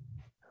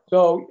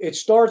 So it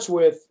starts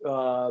with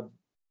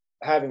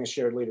having a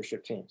shared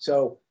leadership team.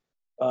 So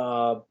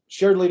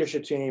shared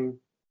leadership team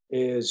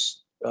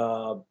is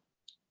what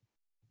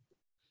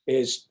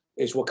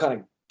kind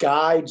of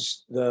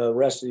guides the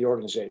rest of the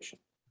organization.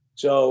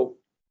 So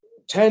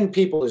 10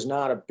 people is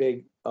not a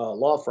big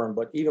law firm,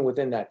 but even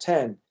within that 10,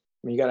 I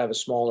mean, you got to have a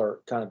smaller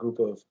kind of group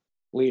of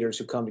leaders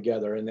who come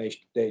together and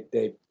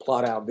they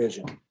plot out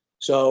vision.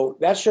 So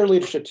that shared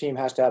leadership team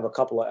has to have a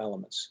couple of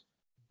elements.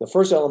 The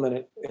first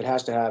element it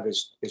has to have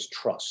is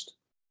trust.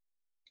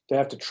 They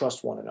have to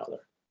trust one another.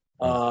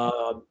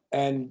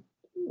 And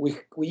we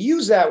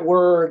use that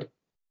word,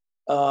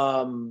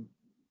 I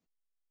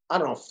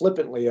don't know,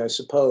 flippantly, I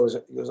suppose.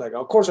 It was like,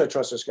 of course I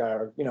trust this guy,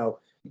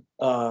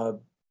 or,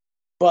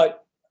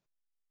 but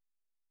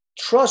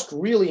trust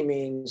really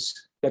means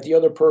that the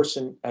other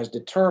person has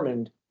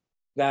determined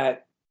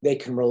that they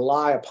can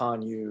rely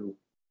upon you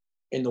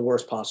in the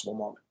worst possible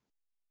moment,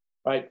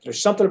 right?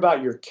 There's something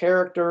about your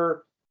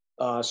character,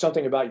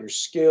 something about your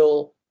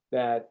skill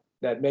that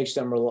makes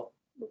them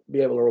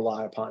be able to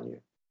rely upon you.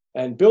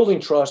 And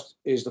building trust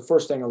is the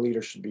first thing a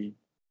leader should be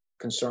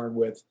concerned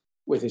with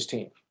his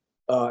team.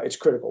 It's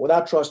critical.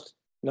 Without trust,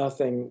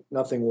 nothing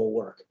will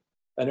work.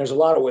 And there's a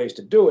lot of ways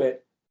to do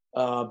it,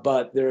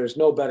 but there's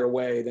no better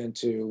way than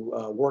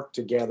to work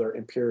together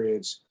in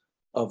periods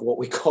of what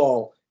we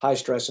call high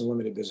stress and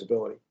limited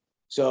visibility.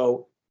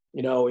 So,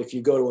 if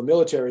you go to a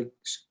military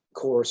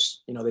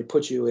course, they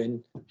put you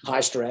in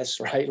high stress,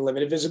 right?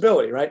 Limited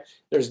visibility, right?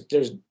 There's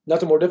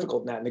nothing more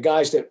difficult than that. And the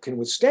guys that can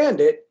withstand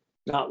it,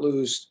 not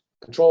lose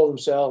control of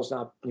themselves,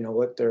 not,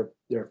 let their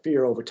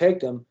fear overtake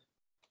them,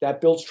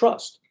 that builds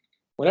trust.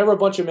 Whenever a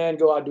bunch of men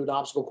go out and do an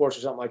obstacle course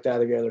or something like that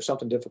together,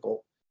 something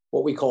difficult,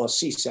 what we call a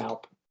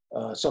CSALP,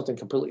 something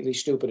completely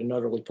stupid and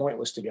utterly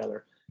pointless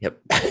together. Yep.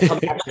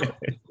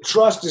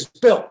 Trust is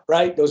built,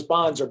 right? Those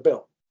bonds are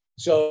built.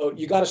 So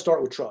you got to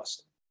start with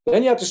trust.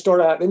 Then you have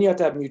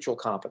to have mutual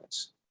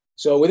competence.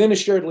 So within a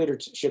shared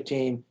leadership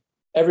team,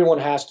 everyone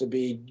has to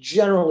be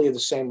generally at the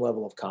same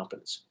level of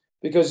competence,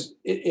 because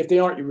if they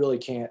aren't, you really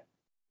can't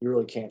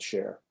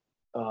share.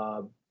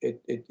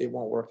 It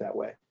won't work that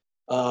way.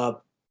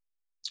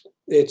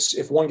 it's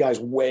if one guy's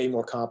way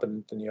more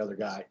competent than the other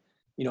guy,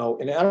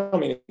 and I don't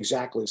mean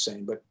exactly the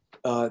same, but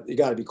you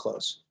got to be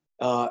close.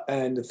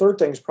 And the third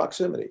thing is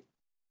proximity,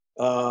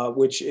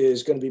 which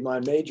is going to be my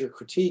major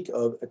critique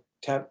of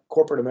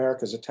corporate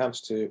America's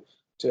attempts to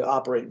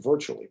operate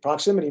virtually.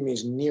 Proximity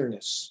means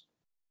nearness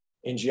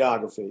in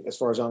geography, as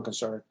far as I'm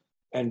concerned,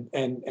 and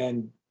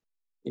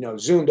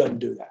Zoom doesn't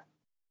do that.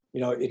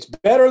 It's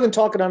better than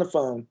talking on the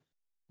phone,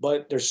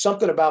 but there's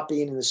something about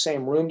being in the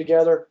same room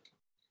together,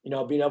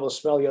 being able to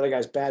smell the other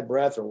guy's bad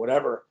breath or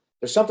whatever.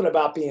 There's something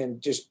about being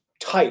just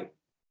tight,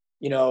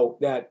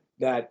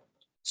 that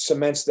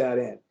cements that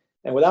in.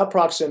 And without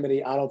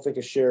proximity, I don't think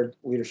a shared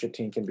leadership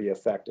team can be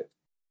effective.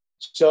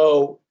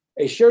 So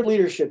a shared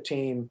leadership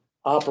team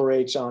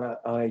operates on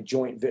a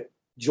joint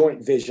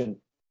vision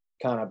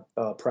kind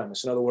of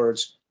premise. In other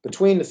words,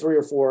 between the 3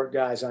 or 4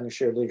 guys on your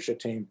shared leadership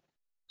team,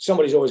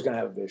 somebody's always going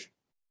to have a vision,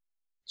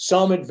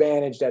 some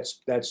advantage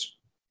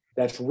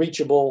that's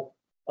reachable,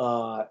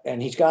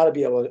 and he's got to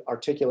be able to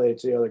articulate it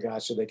to the other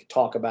guys so they can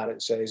talk about it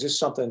and say, is this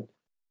something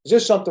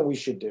we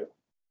should do?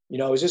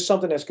 Is this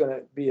something that's going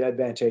to be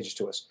advantageous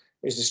to us?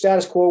 Is the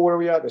status quo where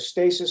we are, the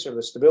stasis or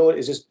the stability?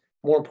 Is this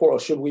more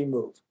important? Should we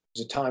move?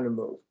 Is it time to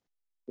move?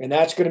 And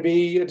that's going to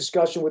be a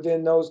discussion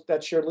within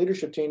that shared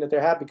leadership team that they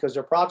have because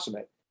they're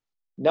proximate.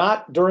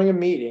 Not during a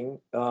meeting.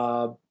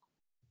 I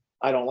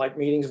don't like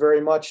meetings very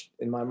much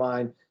in my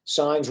mind.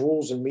 Signs,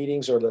 rules, and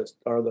meetings are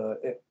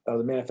the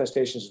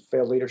manifestations of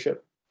failed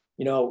leadership.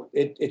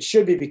 It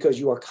should be because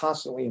you are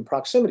constantly in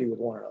proximity with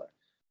one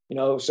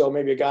another. So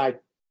maybe a guy,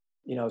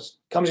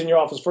 comes in your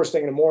office first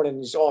thing in the morning,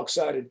 and he's all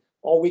excited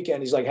all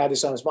weekend. He's like, had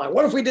this on his mind.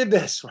 What if we did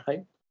this,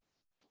 right?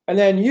 And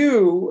then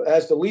you,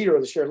 as the leader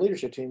of the shared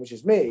leadership team, which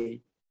is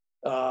me,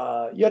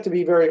 you have to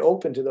be very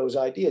open to those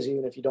ideas,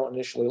 even if you don't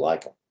initially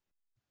like them.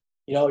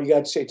 You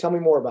got to say, tell me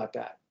more about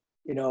that.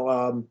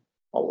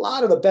 A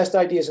lot of the best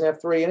ideas in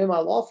F3 and in my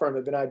law firm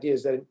have been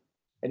ideas that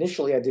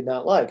initially I did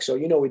not like. So,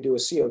 we do a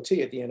COT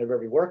at the end of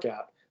every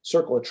workout,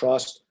 circle of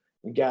trust.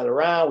 We gather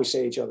around, we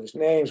say each other's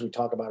names, we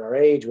talk about our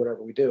age,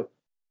 whatever we do.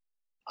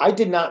 I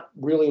did not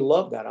really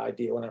love that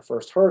idea when I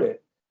first heard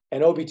it.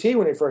 And OBT,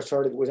 when he first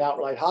heard it, was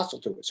outright hostile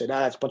to it. Said,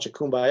 that's a bunch of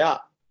kumbaya.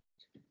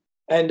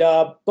 And,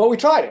 but we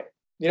tried it.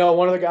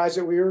 One of the guys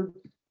that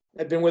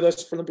had been with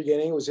us from the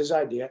beginning was his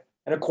idea.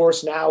 And of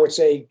course, now it's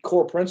a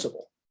core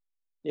principle,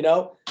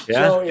 Yeah.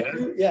 So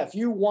if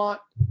you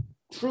want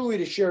truly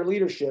to share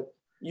leadership,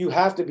 you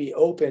have to be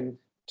open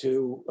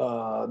to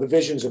the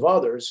visions of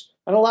others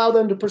and allow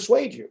them to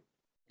persuade you.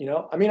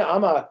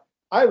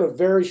 I have a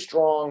very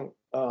strong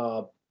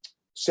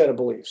set of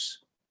beliefs,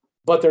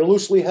 but they're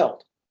loosely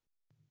held.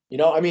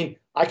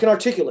 I can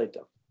articulate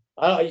them.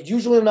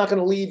 Usually I'm not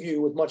going to leave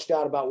you with much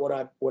doubt about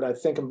what I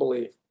think and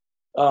believe.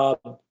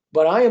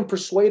 But I am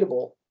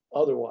persuadable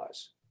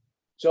otherwise.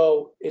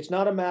 So it's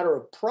not a matter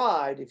of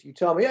pride. If you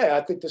tell me, hey,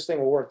 I think this thing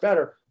will work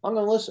better, I'm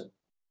going to listen.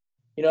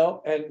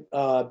 And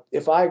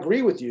if I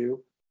agree with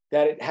you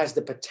that it has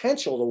the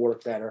potential to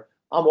work better,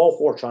 I'm all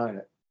for trying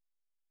it.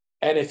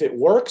 And if it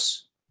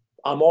works,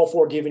 I'm all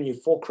for giving you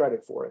full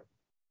credit for it.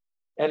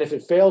 And if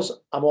it fails,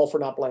 I'm all for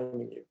not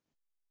blaming you.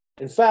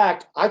 In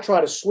fact, I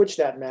try to switch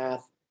that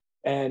math,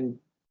 and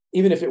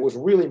even if it was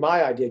really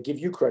my idea, give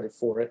you credit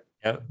for it.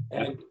 Yep.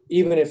 And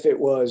even if it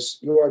was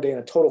your idea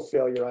and a total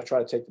failure, I try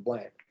to take the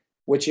blame,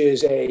 which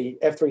is a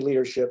F3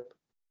 leadership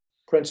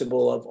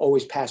principle of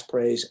always pass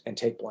praise and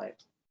take blame.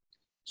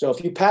 So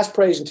if you pass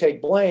praise and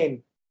take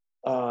blame,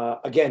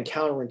 again,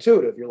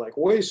 counterintuitive, you're like,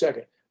 wait a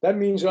second, that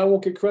means I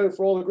won't get credit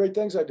for all the great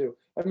things I do.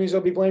 That means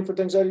I'll be blamed for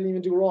things I didn't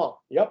even do wrong.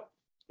 Yep.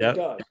 It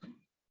does.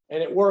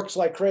 And it works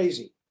like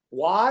crazy.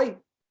 Why?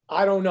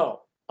 I don't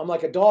know. I'm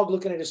like a dog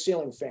looking at a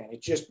ceiling fan.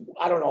 It just,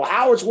 I don't know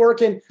how it's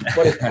working,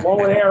 but it's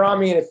blowing air on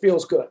me and it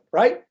feels good.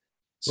 Right.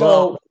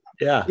 So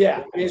yeah,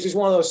 it's just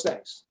one of those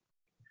things.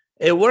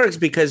 It works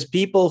because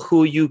people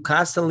who you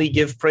constantly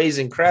give praise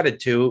and credit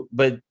to,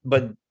 but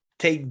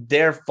take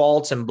their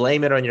faults and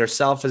blame it on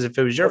yourself as if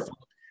it was your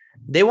fault,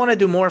 they want to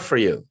do more for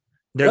you.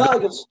 They're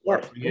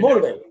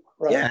motivated.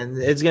 Right. Yeah, and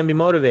it's going to be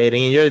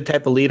motivating. And you're the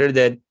type of leader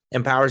that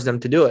empowers them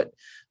to do it.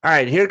 All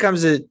right, here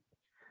comes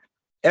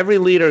every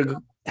leader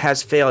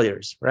has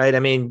failures, right? I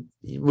mean,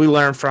 we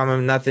learn from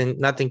them,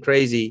 nothing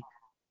crazy.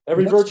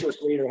 Every virtuous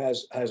leader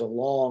has a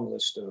long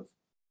list of.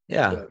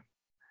 Yeah.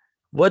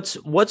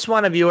 What's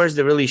one of yours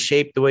that really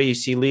shaped the way you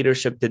see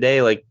leadership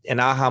today, like an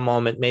aha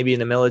moment, maybe in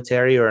the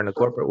military or in the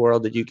corporate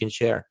world that you can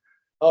share?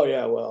 Oh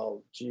yeah,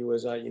 well, gee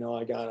whiz, I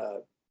got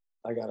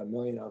a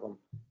million of them.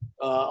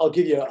 I'll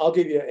give you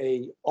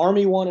a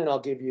Army one, and I'll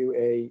give you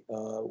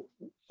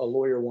a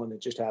lawyer one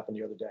that just happened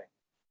the other day,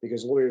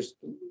 because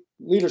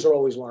leaders are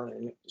always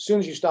learning. As soon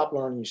as you stop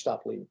learning, you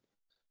stop leading.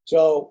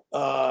 So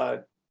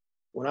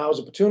when I was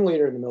a platoon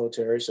leader in the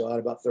military, so I had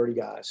about 30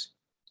 guys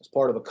as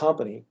part of a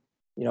company.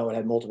 It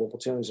had multiple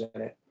platoons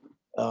in it,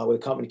 with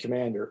a company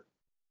commander.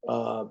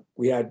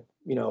 We had,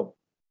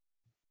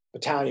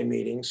 battalion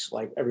meetings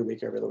like every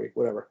week, every other week,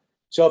 whatever.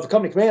 So if the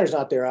company commander's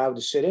not there, I would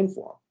just sit in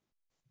for him.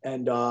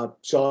 And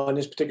so on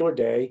this particular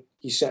day,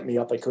 he sent me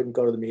up. I couldn't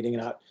go to the meeting,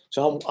 and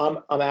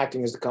I'm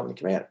acting as the company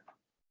commander.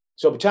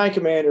 So battalion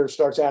commander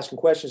starts asking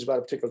questions about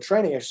a particular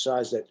training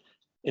exercise that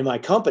in my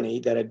company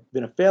that had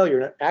been a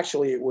failure.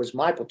 Actually, it was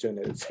my platoon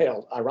that had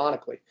failed,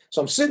 ironically.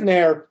 So I'm sitting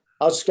there,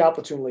 I was a scout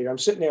platoon leader. I'm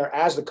sitting there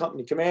as the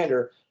company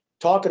commander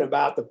talking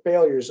about the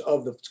failures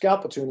of the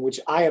scout platoon, which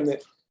I'm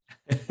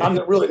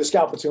really the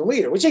scout platoon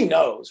leader, which he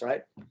knows,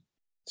 right?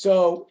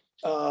 So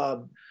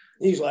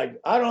he's like,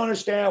 I don't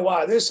understand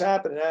why this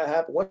happened and that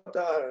happened. What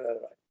the?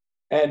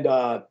 And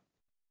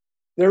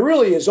there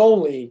really is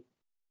only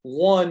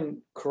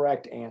one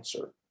correct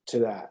answer to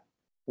that,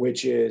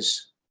 which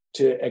is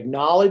to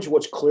acknowledge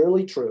what's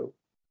clearly true,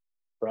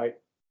 right?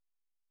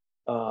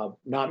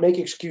 Not make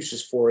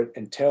excuses for it,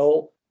 and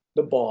tell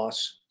the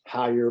boss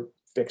how you're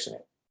fixing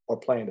it or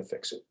plan to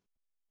fix it.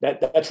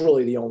 That's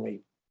really the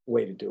only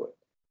way to do it.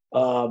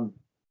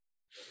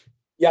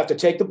 You have to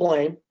take the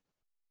blame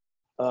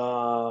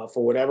for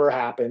whatever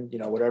happened,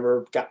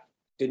 whatever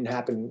didn't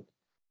happen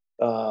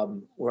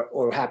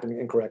or happened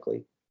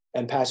incorrectly,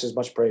 and pass as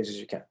much praise as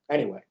you can.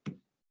 Anyway,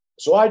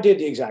 so I did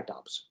the exact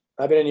opposite.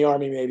 I've been in the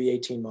Army maybe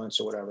 18 months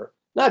or whatever.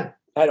 I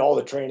had all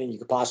the training you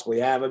could possibly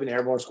have. I've been in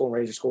Airborne School and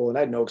Ranger School, and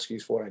I had no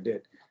excuse for what I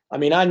did. I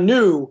mean, I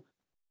knew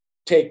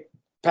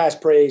pass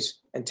praise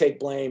and take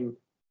blame.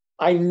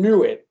 I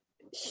knew it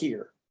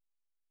here.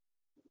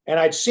 And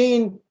I'd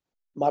seen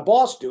my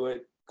boss do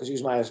it because he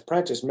was my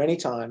apprentice many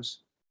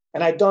times,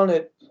 and I'd done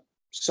it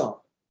some,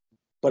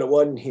 but it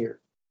wasn't here.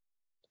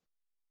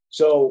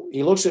 So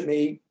he looks at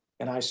me,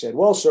 and I said,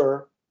 well,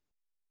 sir,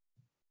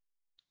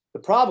 the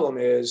problem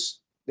is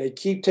they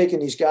keep taking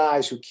these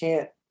guys who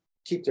can't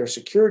keep their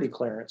security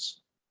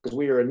clearance, because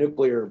we are a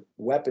nuclear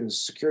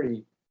weapons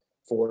security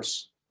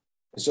force.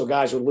 And so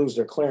guys would lose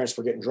their clearance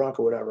for getting drunk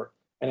or whatever.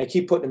 And they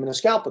keep putting them in a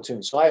scout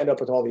platoon. So I end up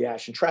with all the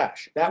ash and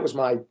trash. That was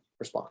my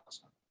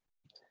response.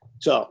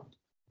 So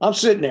I'm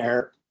sitting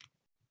there.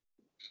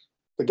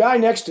 The guy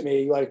next to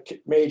me,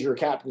 like major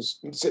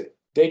captains,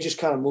 they just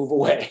kind of move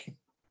away.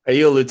 Are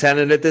you a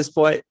lieutenant at this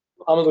point?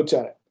 I'm a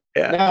lieutenant.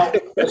 Yeah. Now,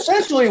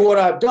 essentially what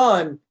I've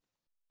done,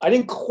 I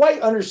didn't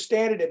quite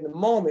understand it in the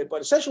moment,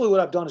 but essentially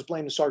what I've done is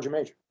blame the sergeant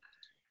major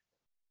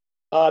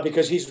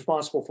because he's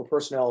responsible for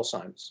personnel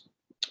assignments.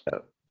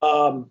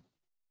 Oh.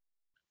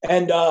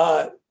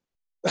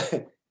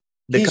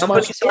 The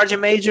company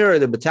sergeant major or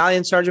the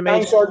battalion sergeant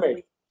major? Sergeant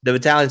major. The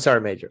battalion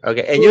sergeant major.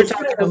 Okay. And you're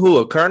talking to who?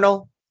 A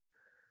colonel?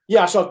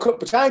 Yeah. So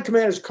battalion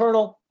commander's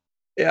colonel.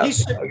 Yeah.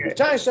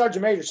 Battalion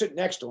sergeant major sitting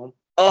next to him.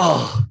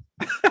 Oh.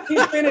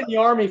 He's been in the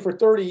Army for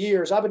 30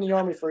 years. I've been in the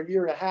Army for a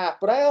year and a half,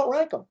 but I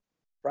outrank him,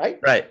 right?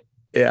 Right.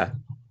 Yeah.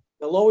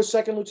 The lowest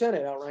second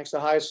lieutenant outranks the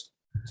highest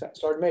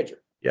sergeant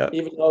major. Yeah.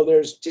 Even though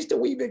there's just a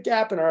wee bit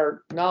gap in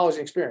our knowledge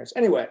and experience.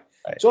 Anyway,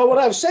 right. So what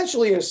I've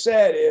essentially have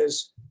said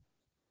is,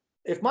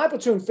 if my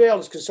platoon failed,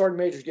 it's because sergeant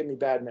major's giving me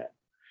bad men.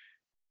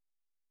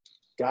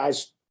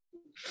 Guys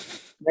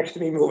next to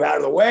me move out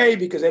of the way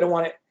because they don't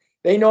want it.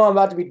 They know I'm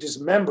about to be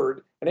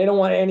dismembered, and they don't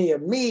want any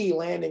of me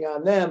landing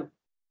on them.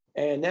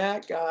 And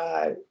that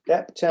guy,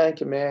 that battalion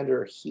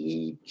commander,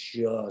 he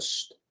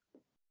just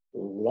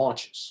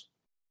launches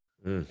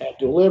and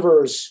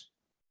delivers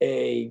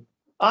grade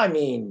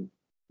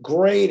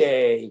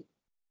A,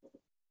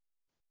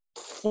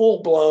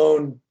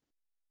 full-blown,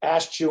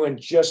 ass-chewing,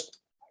 just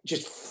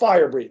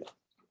fire breathing.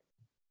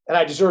 And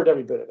I deserved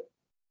every bit of it.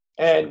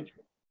 And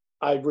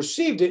I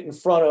received it in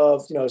front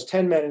of, there's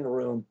 10 men in the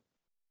room,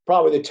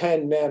 probably the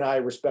 10 men I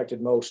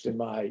respected most in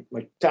my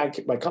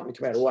company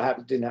commander,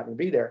 didn't happen to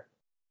be there.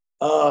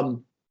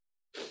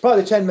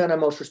 Probably the 10 men I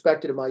most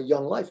respected in my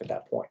young life at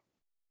that point.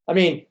 I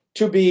mean,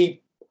 to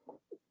be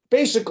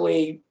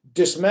basically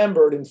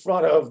dismembered in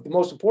front of the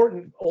most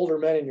important older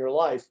men in your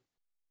life,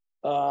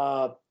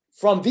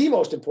 from the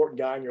most important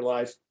guy in your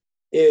life,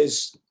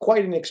 is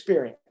quite an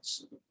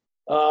experience.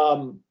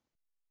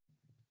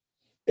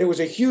 It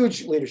was a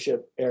huge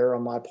leadership error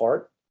on my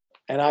part,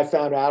 and I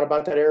found out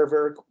about that error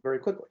very, very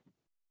quickly.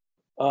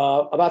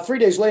 About 3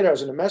 days later, I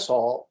was in the mess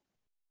hall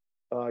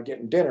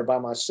getting dinner by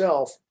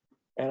myself,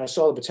 and I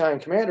saw the battalion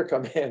commander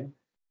come in,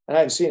 and I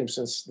hadn't seen him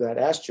since that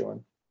ass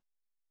chewing.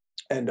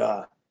 And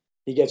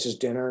he gets his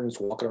dinner and he's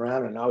walking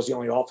around, and I was the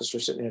only officer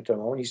sitting at the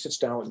moment. He sits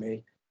down with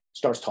me,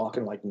 starts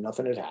talking like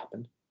nothing had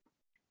happened.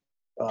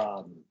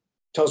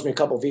 Tells me a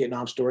couple of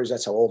Vietnam stories.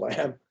 That's how old I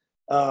am,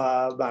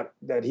 about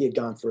that he had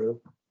gone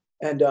through.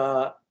 And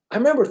I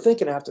remember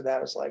thinking after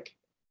that, it's like,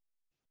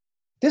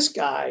 this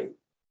guy,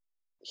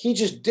 he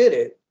just did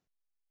it.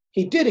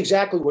 He did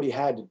exactly what he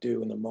had to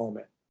do in the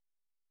moment.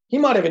 He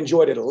might have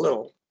enjoyed it a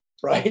little,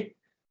 right?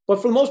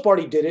 But for the most part,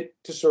 he did it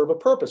to serve a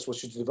purpose,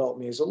 which is to develop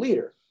me as a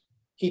leader.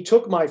 He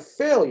took my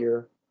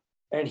failure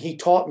and he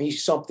taught me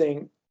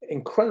something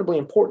incredibly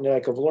important that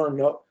I could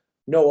learn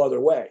no other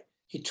way.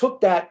 He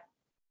took that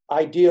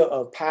idea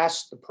of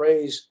pass the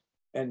praise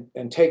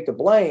and take the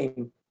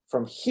blame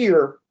from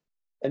here,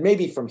 and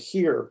maybe from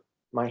here,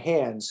 my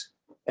hands,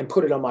 and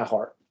put it on my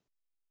heart.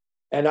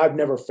 And I've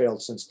never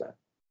failed since then.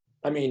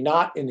 I mean,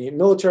 not in the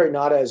military,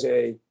 not as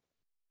a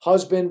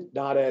husband,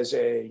 not as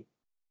a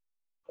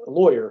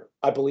lawyer,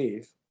 I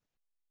believe,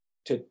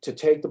 to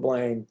take the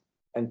blame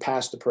and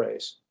pass the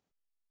praise.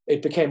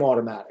 It became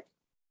automatic.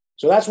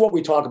 So that's what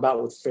we talk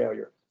about with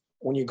failure.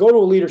 When you go to a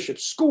leadership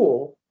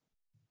school,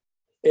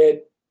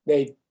 they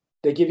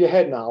give you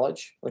head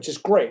knowledge, which is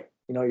great.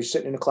 You're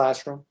sitting in a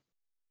classroom.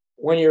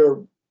 When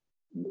you're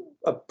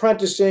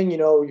apprenticing,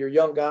 you're a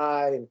young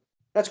guy, and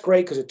that's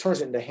great because it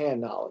turns it into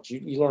hand knowledge.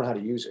 You learn how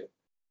to use it.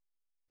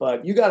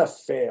 But you got to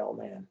fail,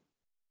 man,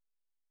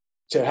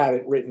 to have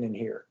it written in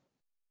here.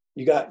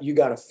 You got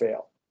to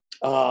fail.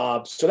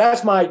 So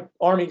that's my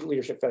Army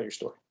leadership failure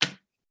story.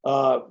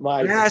 Can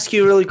I ask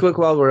you really quick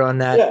while we're on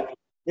that?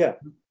 Yeah.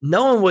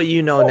 Knowing what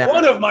you know now.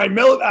 One of my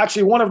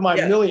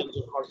millions.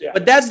 Yeah.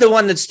 But that's the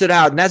one that stood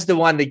out, and that's the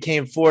one that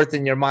came forth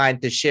in your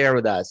mind to share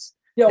with us.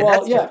 Yeah, and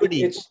well,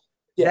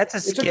 that's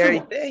a scary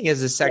thing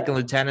as a second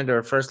lieutenant or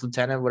a first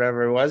lieutenant,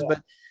 whatever it was.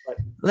 But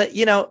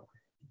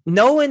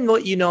knowing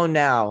what you know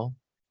now,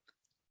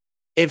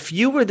 if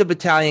you were the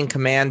battalion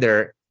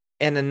commander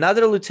and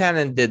another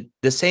lieutenant did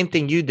the same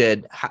thing you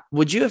did,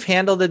 would you have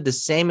handled it the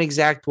same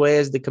exact way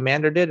as the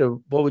commander did, or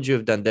what would you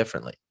have done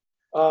differently?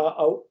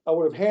 I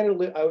would have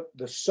handled it.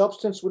 The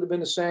substance would have been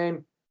the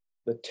same.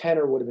 The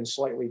tenor would have been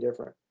slightly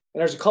different.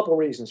 And there's a couple of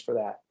reasons for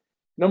that.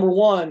 Number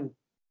one,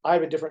 I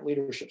have a different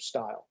leadership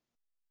style.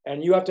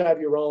 And you have to have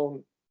your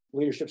own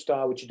leadership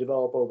style, which you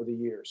develop over the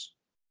years.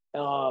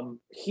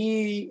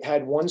 He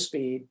had one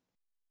speed,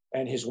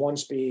 and his one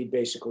speed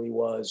basically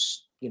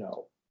was,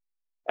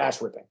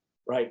 ass whipping,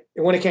 right?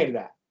 And when it came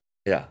to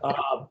that,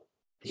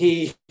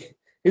 he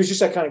was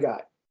just that kind of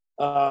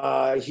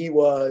guy. He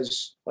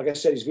was, like I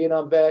said, he's a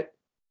Vietnam vet.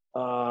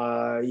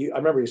 I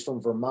remember he's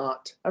from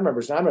Vermont. I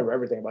remember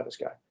everything about this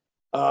guy.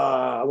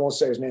 I won't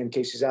say his name in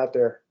case he's out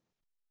there.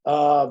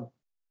 But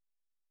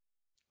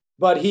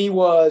he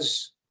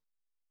was,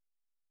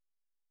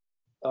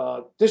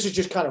 this is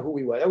just kind of who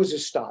he was. That was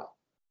his style.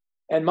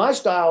 And my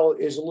style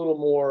is a little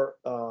more,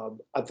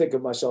 I think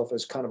of myself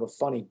as kind of a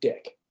funny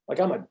dick. Like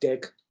I'm a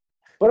dick,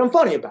 but I'm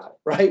funny about it,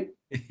 right?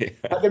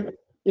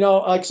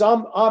 Yeah.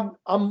 So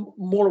I'm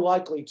more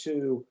likely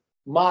to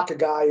mock a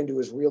guy into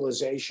his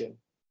realization,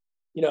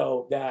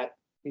 that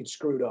he'd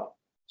screwed up.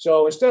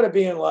 So instead of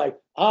being like,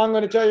 I'm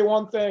going to tell you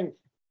one thing,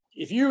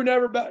 if you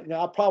never,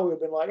 I probably would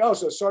have been like, oh,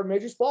 so Sergeant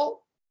Major's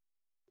fault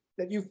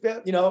that you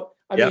failed,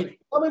 I mean,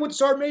 tell me what the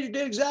Sergeant Major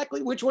did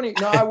exactly. Which one?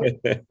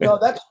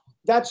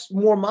 That's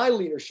more my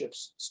leadership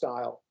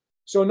style.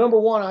 So number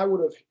one, I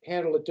would have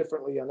handled it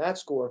differently on that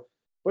score.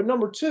 But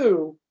number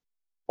two,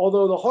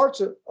 although the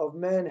hearts of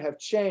men have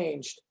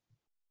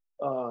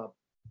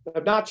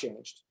not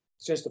changed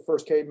since the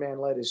first caveman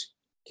led his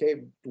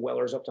cave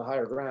dwellers up to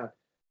higher ground,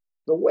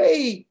 the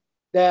way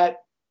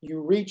that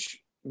you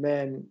reach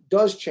men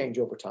does change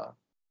over time.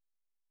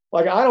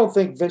 Like, I don't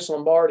think Vince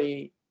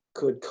Lombardi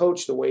could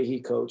coach the way he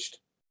coached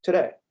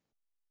today.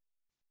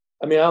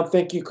 I mean, I don't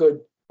think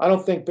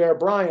Bear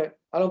Bryant,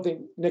 I don't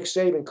think Nick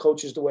Saban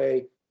coaches the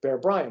way Bear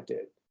Bryant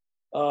did.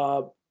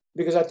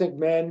 Because I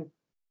think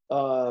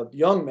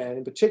young men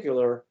in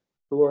particular,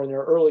 who are in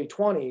their early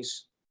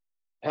 20s,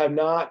 have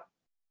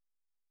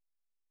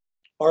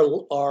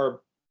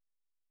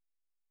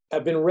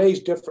been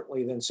raised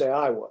differently than, say,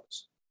 I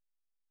was.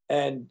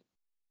 And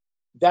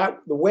that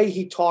the way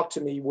he talked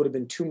to me would have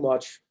been too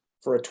much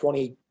for I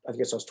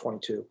guess I was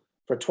 22,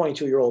 for a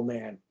 22-year-old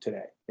man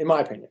today, in my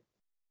opinion.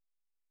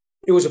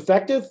 It was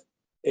effective.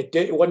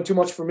 It wasn't too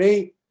much for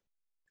me.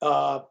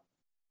 But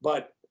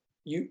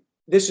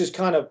this is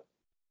kind of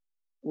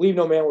leave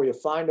no man where you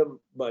find him.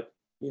 But,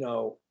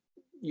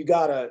 you've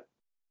got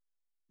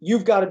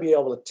to be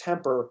able to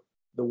temper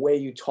the way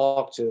you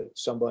talk to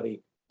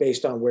somebody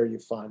based on where you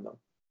find them.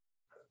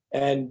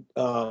 And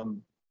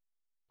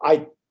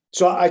I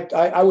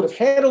would have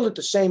handled it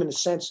the same in a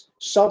sense,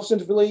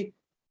 substantively,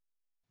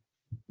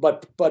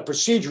 but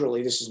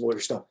procedurally, this is lawyer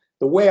stuff.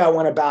 The way I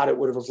went about it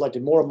would have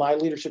reflected more of my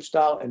leadership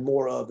style and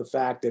more of the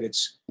fact that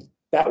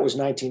that was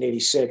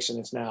 1986 and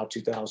it's now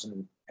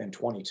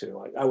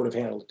 2022. I would have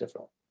handled it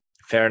differently.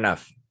 Fair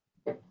enough.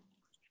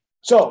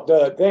 So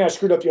the thing I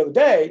screwed up the other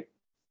day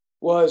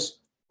was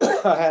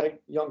I had a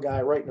young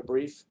guy writing a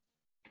brief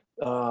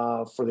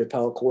for the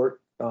appellate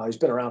court. He's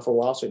been around for a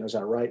while, so he knows how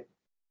to write.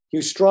 He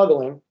was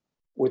struggling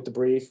with the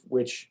brief,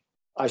 which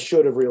I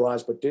should have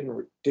realized, but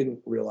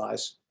didn't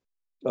realize.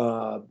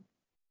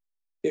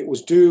 It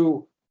was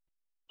due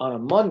on a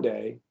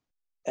Monday,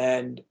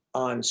 and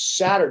on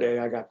Saturday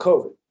I got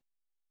COVID.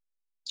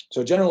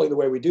 So generally the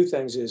way we do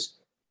things is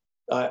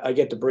I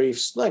get the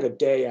briefs like a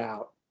day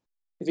out.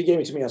 If he gave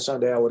it to me on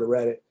Sunday, I would have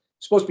read it.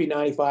 It's supposed to be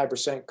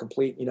 95%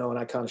 complete, and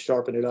I kind of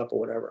sharpen it up or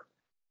whatever.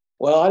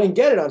 Well, I didn't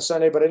get it on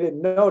Sunday, but I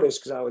didn't notice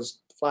because I was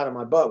flat on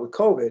my butt with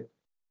COVID.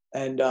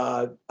 And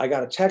I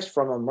got a text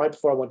from him right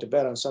before I went to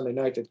bed on Sunday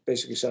night that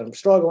basically said, I'm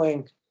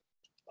struggling.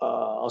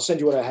 I'll send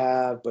you what I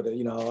have, but,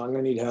 I'm going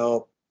to need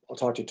help. I'll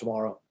talk to you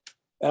tomorrow.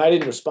 And I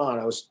didn't respond.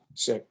 I was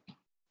sick.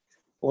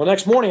 Well, the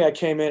next morning I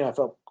came in. I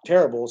felt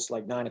terrible. It's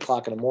like 9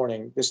 o'clock in the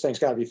morning. This thing's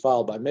got to be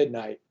filed by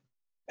midnight.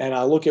 And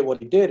I look at what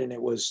he did, and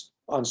it was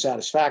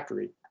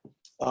unsatisfactory.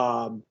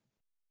 And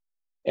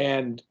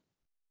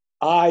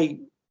I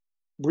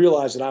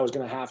realized that I was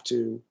going to have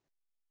to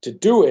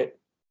do it.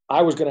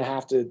 I was going to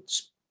have to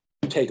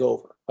take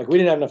over. Like, we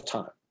didn't have enough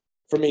time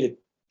for me to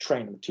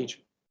train him,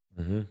 teach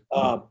him.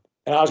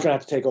 And I was going to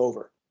have to take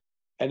over.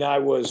 And I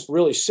was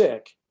really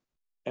sick.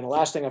 And the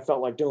last thing I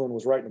felt like doing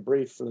was writing a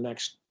brief for the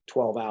next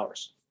 12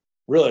 hours.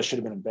 Really, I should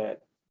have been in bed.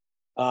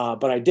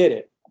 But I did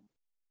it.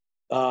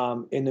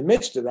 In the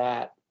midst of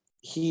that,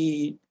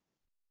 he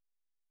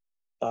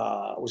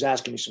was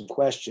asking me some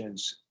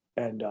questions,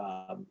 and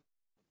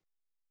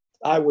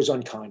I was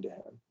unkind to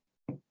him.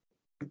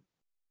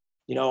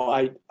 You know,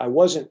 I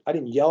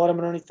didn't yell at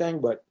him or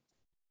anything, but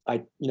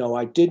I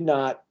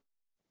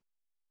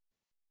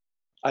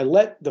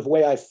let the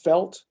way I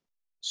felt,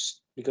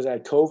 because I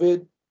had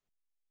COVID,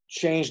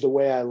 change the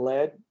way I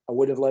led. I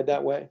wouldn't have led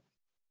that way.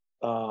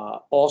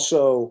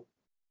 Also,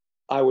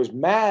 I was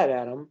mad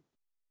at him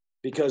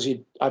because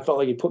I felt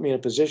like he put me in a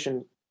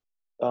position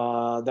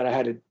that I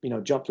had to,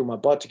 jump through my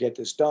butt to get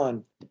this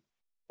done.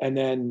 And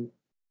then,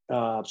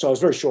 so I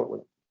was very short with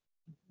him.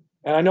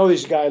 And I know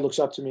this guy looks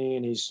up to me,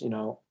 and he's, it's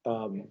an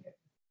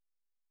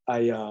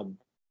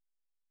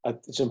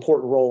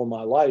important role in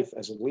my life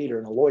as a leader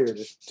and a lawyer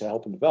to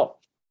help him develop,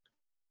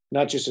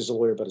 not just as a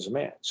lawyer, but as a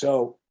man.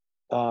 So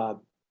I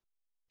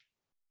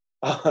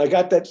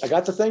got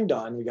the thing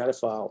done. We got it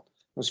filed.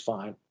 It was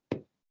fine.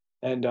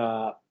 And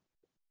I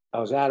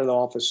was out of the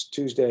office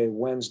Tuesday,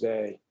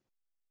 Wednesday,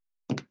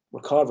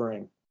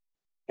 recovering.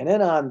 And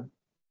then on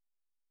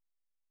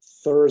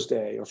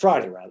Thursday, or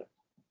Friday rather,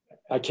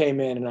 I came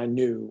in and I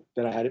knew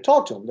that I had to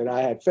talk to him, that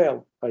I'd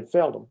failed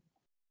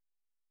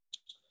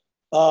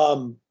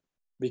him.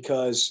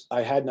 Because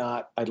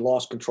I'd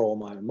lost control of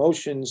my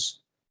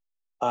emotions.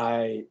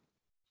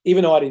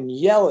 Even though I didn't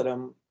yell at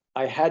him,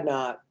 I had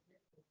not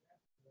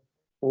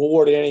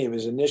rewarded any of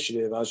his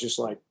initiative. I was just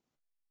like,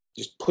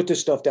 just put this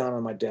stuff down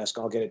on my desk.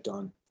 I'll get it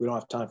done. We don't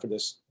have time for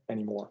this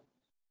anymore.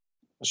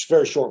 I was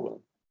very short with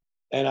him.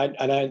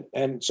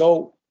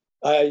 So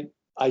I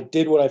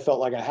did what I felt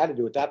like I had to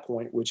do at that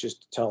point, which is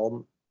to tell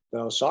him that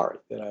I was sorry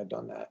that I had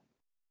done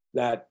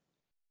that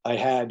I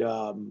had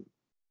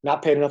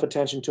not paid enough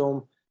attention to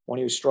him when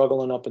he was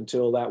struggling up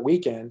until that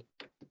weekend.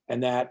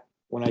 And that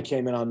when I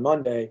came in on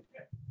Monday,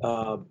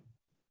 that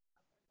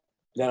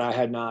I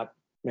had not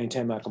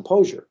maintained my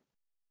composure.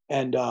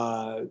 And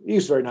he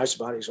was very nice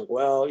about it. He's like,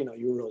 well,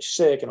 you were really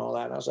sick and all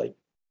that. And I was like,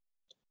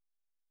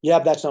 yeah,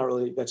 that's not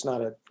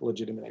a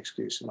legitimate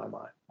excuse in my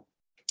mind.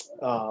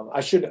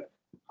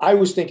 I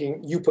was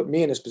thinking you put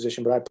me in this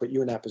position, but I put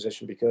you in that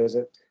position because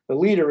the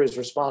leader is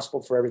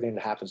responsible for everything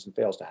that happens and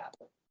fails to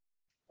happen.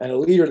 And a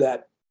leader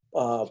that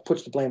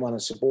puts the blame on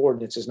his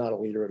subordinates is not a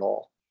leader at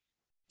all.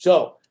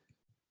 So,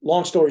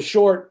 long story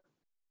short,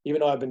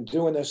 even though I've been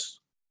doing this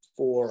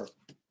for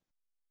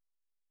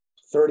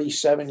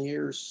 37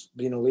 years,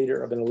 being a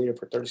leader, I've been a leader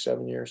for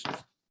 37 years,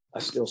 I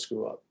still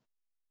screw up,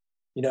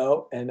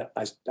 and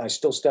I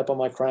still step on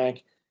my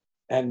crank.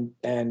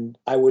 And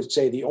I would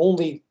say the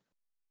only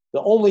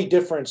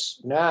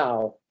difference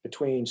now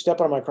between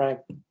stepping on my crank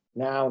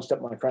now and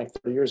stepping on my crank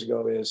 30 years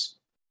ago is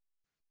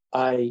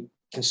I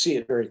can see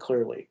it very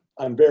clearly.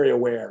 I'm very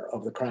aware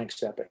of the crank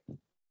stepping,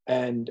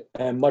 and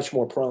am much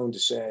more prone to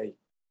say,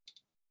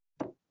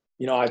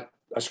 I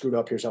screwed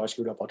up. Here's how I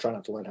screwed up. I'll try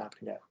not to let it happen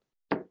again.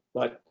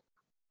 But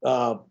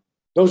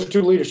those are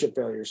two leadership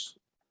failures,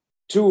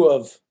 two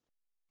of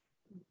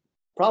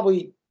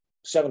probably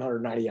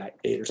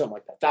 798 or something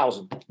like that,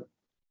 1,000.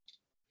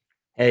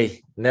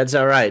 Hey, that's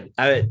all right.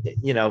 I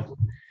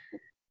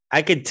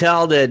could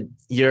tell that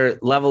your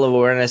level of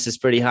awareness is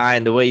pretty high.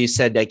 And the way you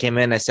said that came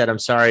in, I said, I'm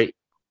sorry.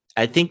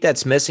 I think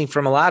that's missing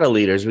from a lot of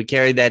leaders. We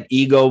carry that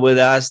ego with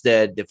us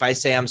that if I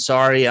say I'm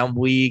sorry, I'm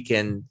weak.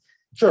 And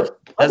sure,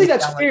 I think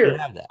that's fear.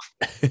 Like that.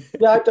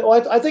 Yeah,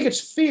 I think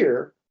it's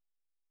fear.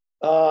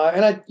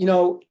 And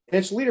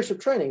it's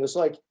leadership training. It's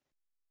like,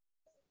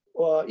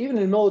 even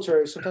in the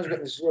military, sometimes we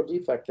get this zero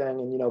defect thing,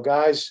 and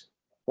guys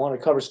want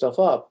to cover stuff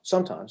up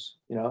sometimes,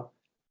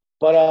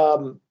 but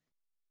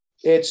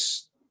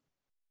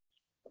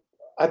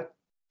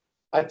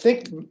I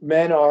think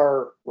men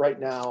are right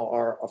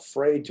now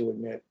afraid to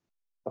admit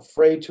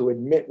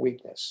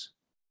weakness.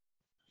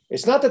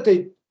 It's not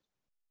that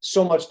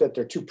so much that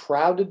they're too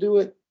proud to do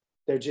it;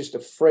 they're just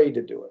afraid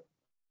to do it,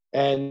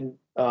 and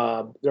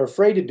they're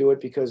afraid to do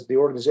it because the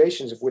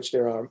organizations of which they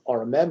are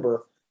a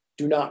member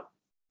do not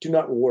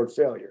reward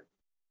failure.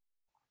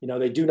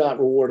 They do not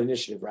reward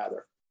initiative.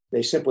 Rather,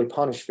 they simply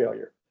punish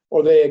failure,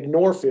 or they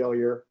ignore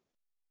failure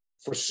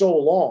for so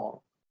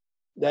long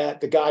that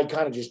the guy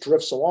kind of just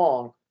drifts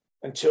along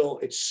until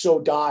it's so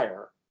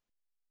dire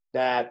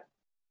that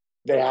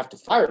they have to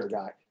fire the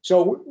guy.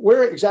 So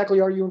where exactly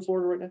are you in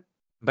Florida right now?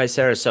 By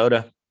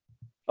Sarasota.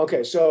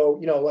 Okay,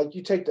 so like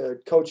you take the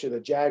coach of the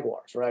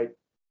Jaguars, right?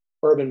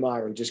 Urban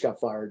Meyer, who just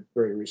got fired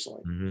very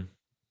recently. Mm-hmm.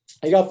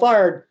 He got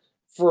fired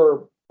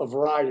for a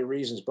variety of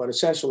reasons, but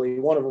essentially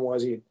one of them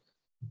was he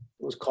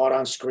was caught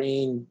on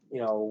screen,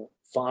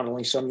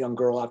 fondling some young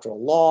girl after a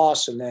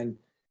loss, and then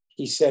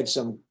he said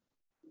some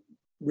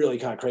really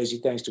kind of crazy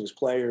things to his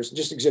players and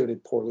just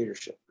exhibited poor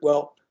leadership.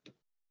 Well,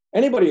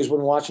 Anybody who's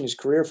been watching his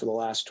career for the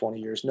last 20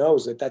 years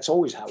knows that that's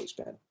always how he's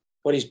been,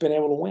 but he's been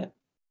able to win.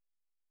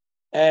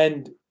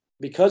 And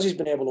because he's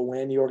been able to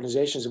win, the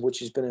organizations of which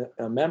he's been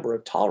a member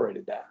have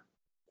tolerated that.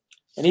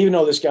 And even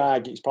though this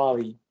guy, he's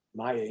probably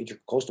my age or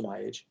close to my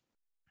age,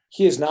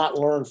 he has not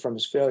learned from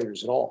his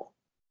failures at all.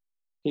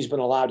 He's been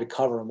allowed to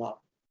cover them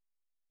up.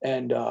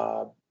 And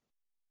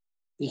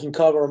he can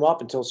cover them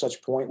up until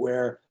such point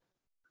where,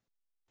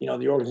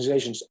 the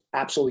organization's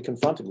absolutely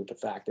confronted with the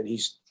fact that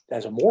he's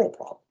has a moral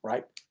problem,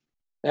 right?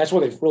 And that's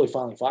what they've really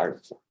finally fired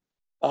him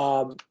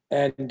for.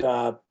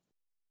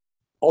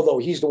 Although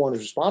he's the one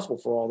who's responsible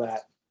for all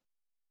that,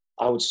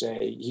 I would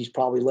say he's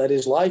probably led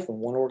his life in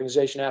one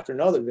organization after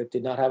another that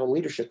did not have a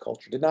leadership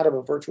culture, did not have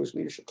a virtuous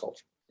leadership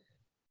culture.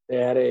 They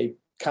had a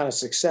kind of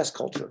success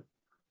culture.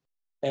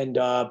 And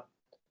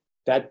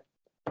that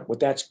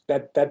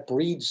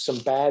breeds some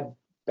bad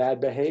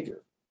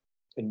behavior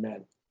in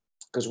men,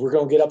 because we're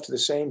going to get up to the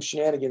same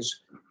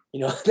shenanigans,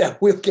 that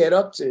we'll get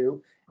up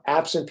to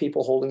absent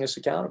people holding us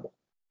accountable.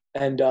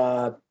 And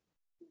I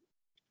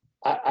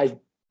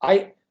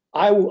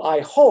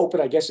hope,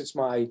 and I guess it's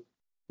my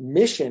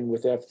mission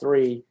with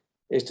F3,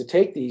 is to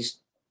take these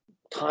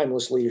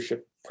timeless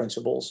leadership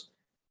principles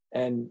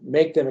and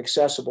make them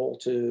accessible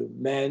to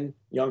men,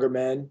 younger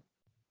men,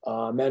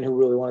 men who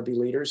really want to be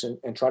leaders,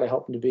 and try to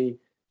help them to be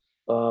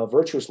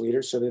virtuous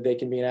leaders so that they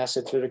can be an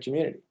asset to their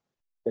community.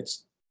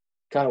 That's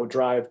kind of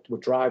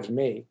what drives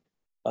me,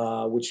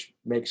 which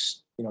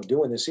makes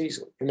doing this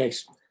easily. It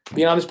makes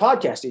being on this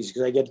podcast easy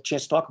because I get a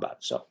chance to talk about it.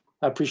 So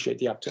I appreciate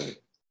the opportunity.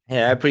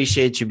 Yeah, I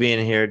appreciate you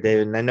being here,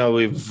 David. And I know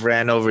we've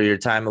ran over your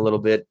time a little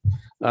bit.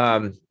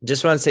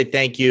 Just want to say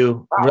thank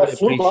you. Wow, really that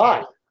flew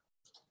by.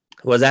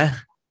 What was that?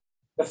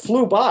 It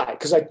flew by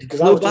because I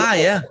flew by.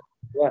 Yeah.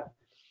 Yeah.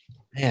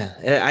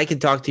 Yeah. I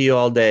could talk to you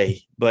all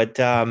day, but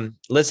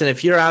listen,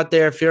 if you're out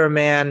there, if you're a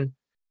man,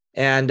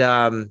 and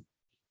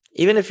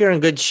even if you're in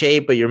good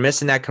shape, but you're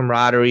missing that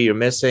camaraderie, you're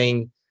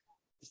missing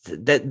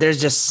that,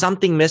 there's just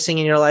something missing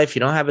in your life.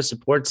 You don't have a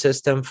support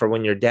system for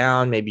when you're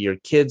down. Maybe your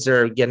kids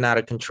are getting out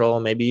of control.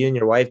 Maybe you and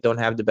your wife don't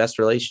have the best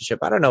relationship.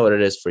 I don't know what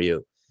it is for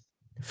you.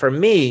 For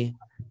me,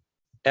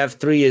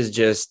 F3 is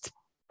just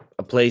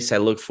a place I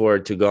look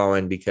forward to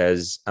going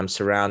because I'm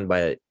surrounded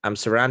by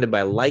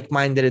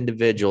like-minded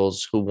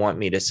individuals who want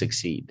me to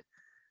succeed.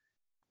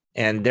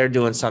 And they're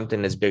doing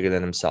something that's bigger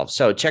than themselves.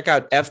 So check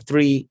out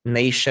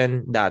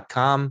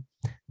f3nation.com.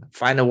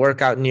 Find a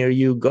workout near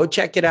you. Go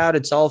check it out.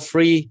 It's all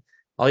free.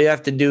 All you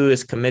have to do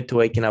is commit to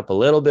waking up a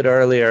little bit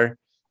earlier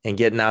and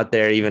getting out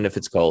there, even if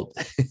it's cold.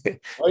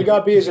 All you got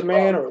to be is a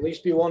man, or at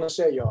least be willing to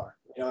say you are.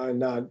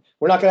 And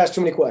we're not going to ask too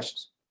many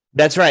questions.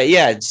 That's right.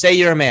 Yeah. Say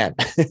you're a man.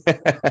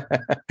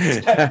 That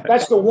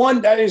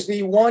is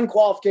the one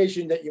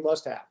qualification that you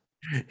must have.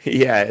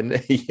 Yeah.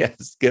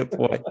 Yes. Good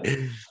point.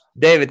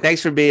 David,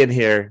 thanks for being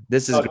here.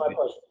 This is my pleasure.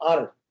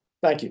 Honored.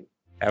 Thank you.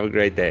 Have a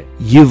great day.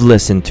 You've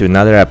listened to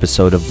another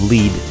episode of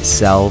Lead,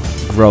 Sell,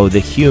 Grow, the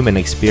Human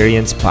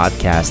Experience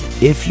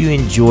podcast. If you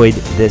enjoyed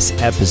this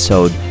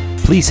episode,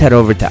 please head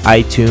over to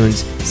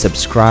iTunes,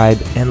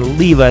 subscribe, and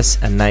leave us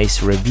a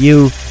nice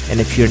review. And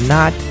if you're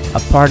not a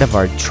part of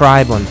our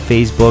tribe on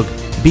Facebook,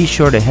 be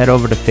sure to head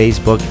over to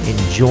Facebook and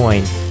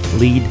join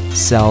Lead,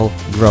 Sell,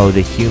 Grow,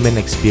 the Human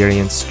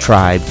Experience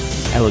tribe.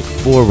 I look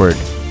forward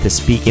to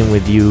speaking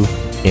with you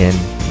in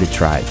the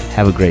tribe.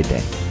 Have a great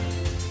day.